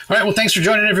 All right, well, thanks for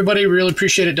joining, everybody. Really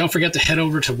appreciate it. Don't forget to head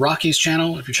over to Rocky's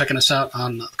channel. If you're checking us out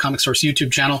on the Comic Source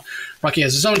YouTube channel, Rocky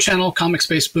has his own channel, Comic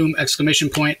Space Boom!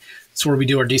 It's where we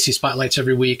do our DC Spotlights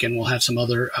every week, and we'll have some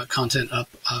other content up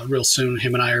real soon.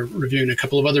 Him and I are reviewing a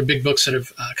couple of other big books that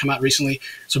have come out recently,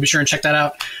 so be sure and check that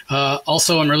out.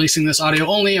 Also, I'm releasing this audio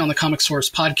only on the Comic Source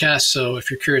podcast, so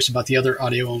if you're curious about the other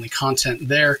audio only content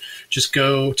there, just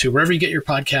go to wherever you get your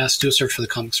podcasts, do a search for the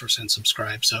Comic Source and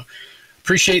subscribe. So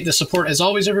appreciate the support as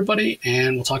always, everybody,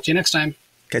 and we'll talk to you next time.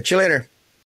 Catch you later.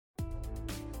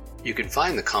 You can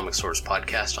find the Comic Source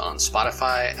podcast on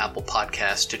Spotify, Apple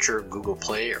Podcasts, Stitcher, Google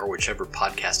Play, or whichever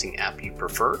podcasting app you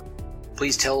prefer.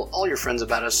 Please tell all your friends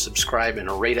about us, subscribe, and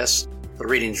rate us. The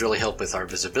ratings really help with our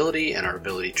visibility and our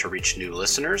ability to reach new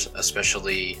listeners,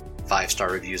 especially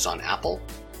 5-star reviews on Apple.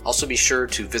 Also be sure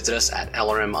to visit us at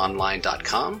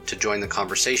lrmonline.com to join the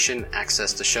conversation,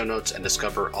 access the show notes, and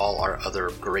discover all our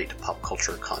other great pop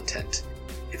culture content.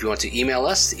 If you want to email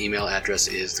us, the email address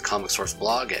is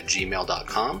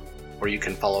thecomicsourceblog@gmail.com, or you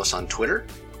can follow us on Twitter,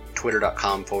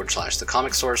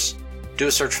 twitter.com/thecomicsource. Do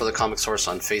a search for The Comic Source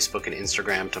on Facebook and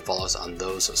Instagram to follow us on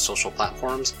those social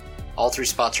platforms. All three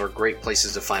spots are great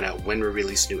places to find out when we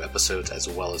release new episodes, as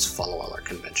well as follow all our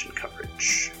convention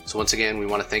coverage. So once again, we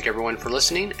want to thank everyone for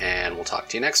listening, and we'll talk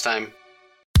to you next time.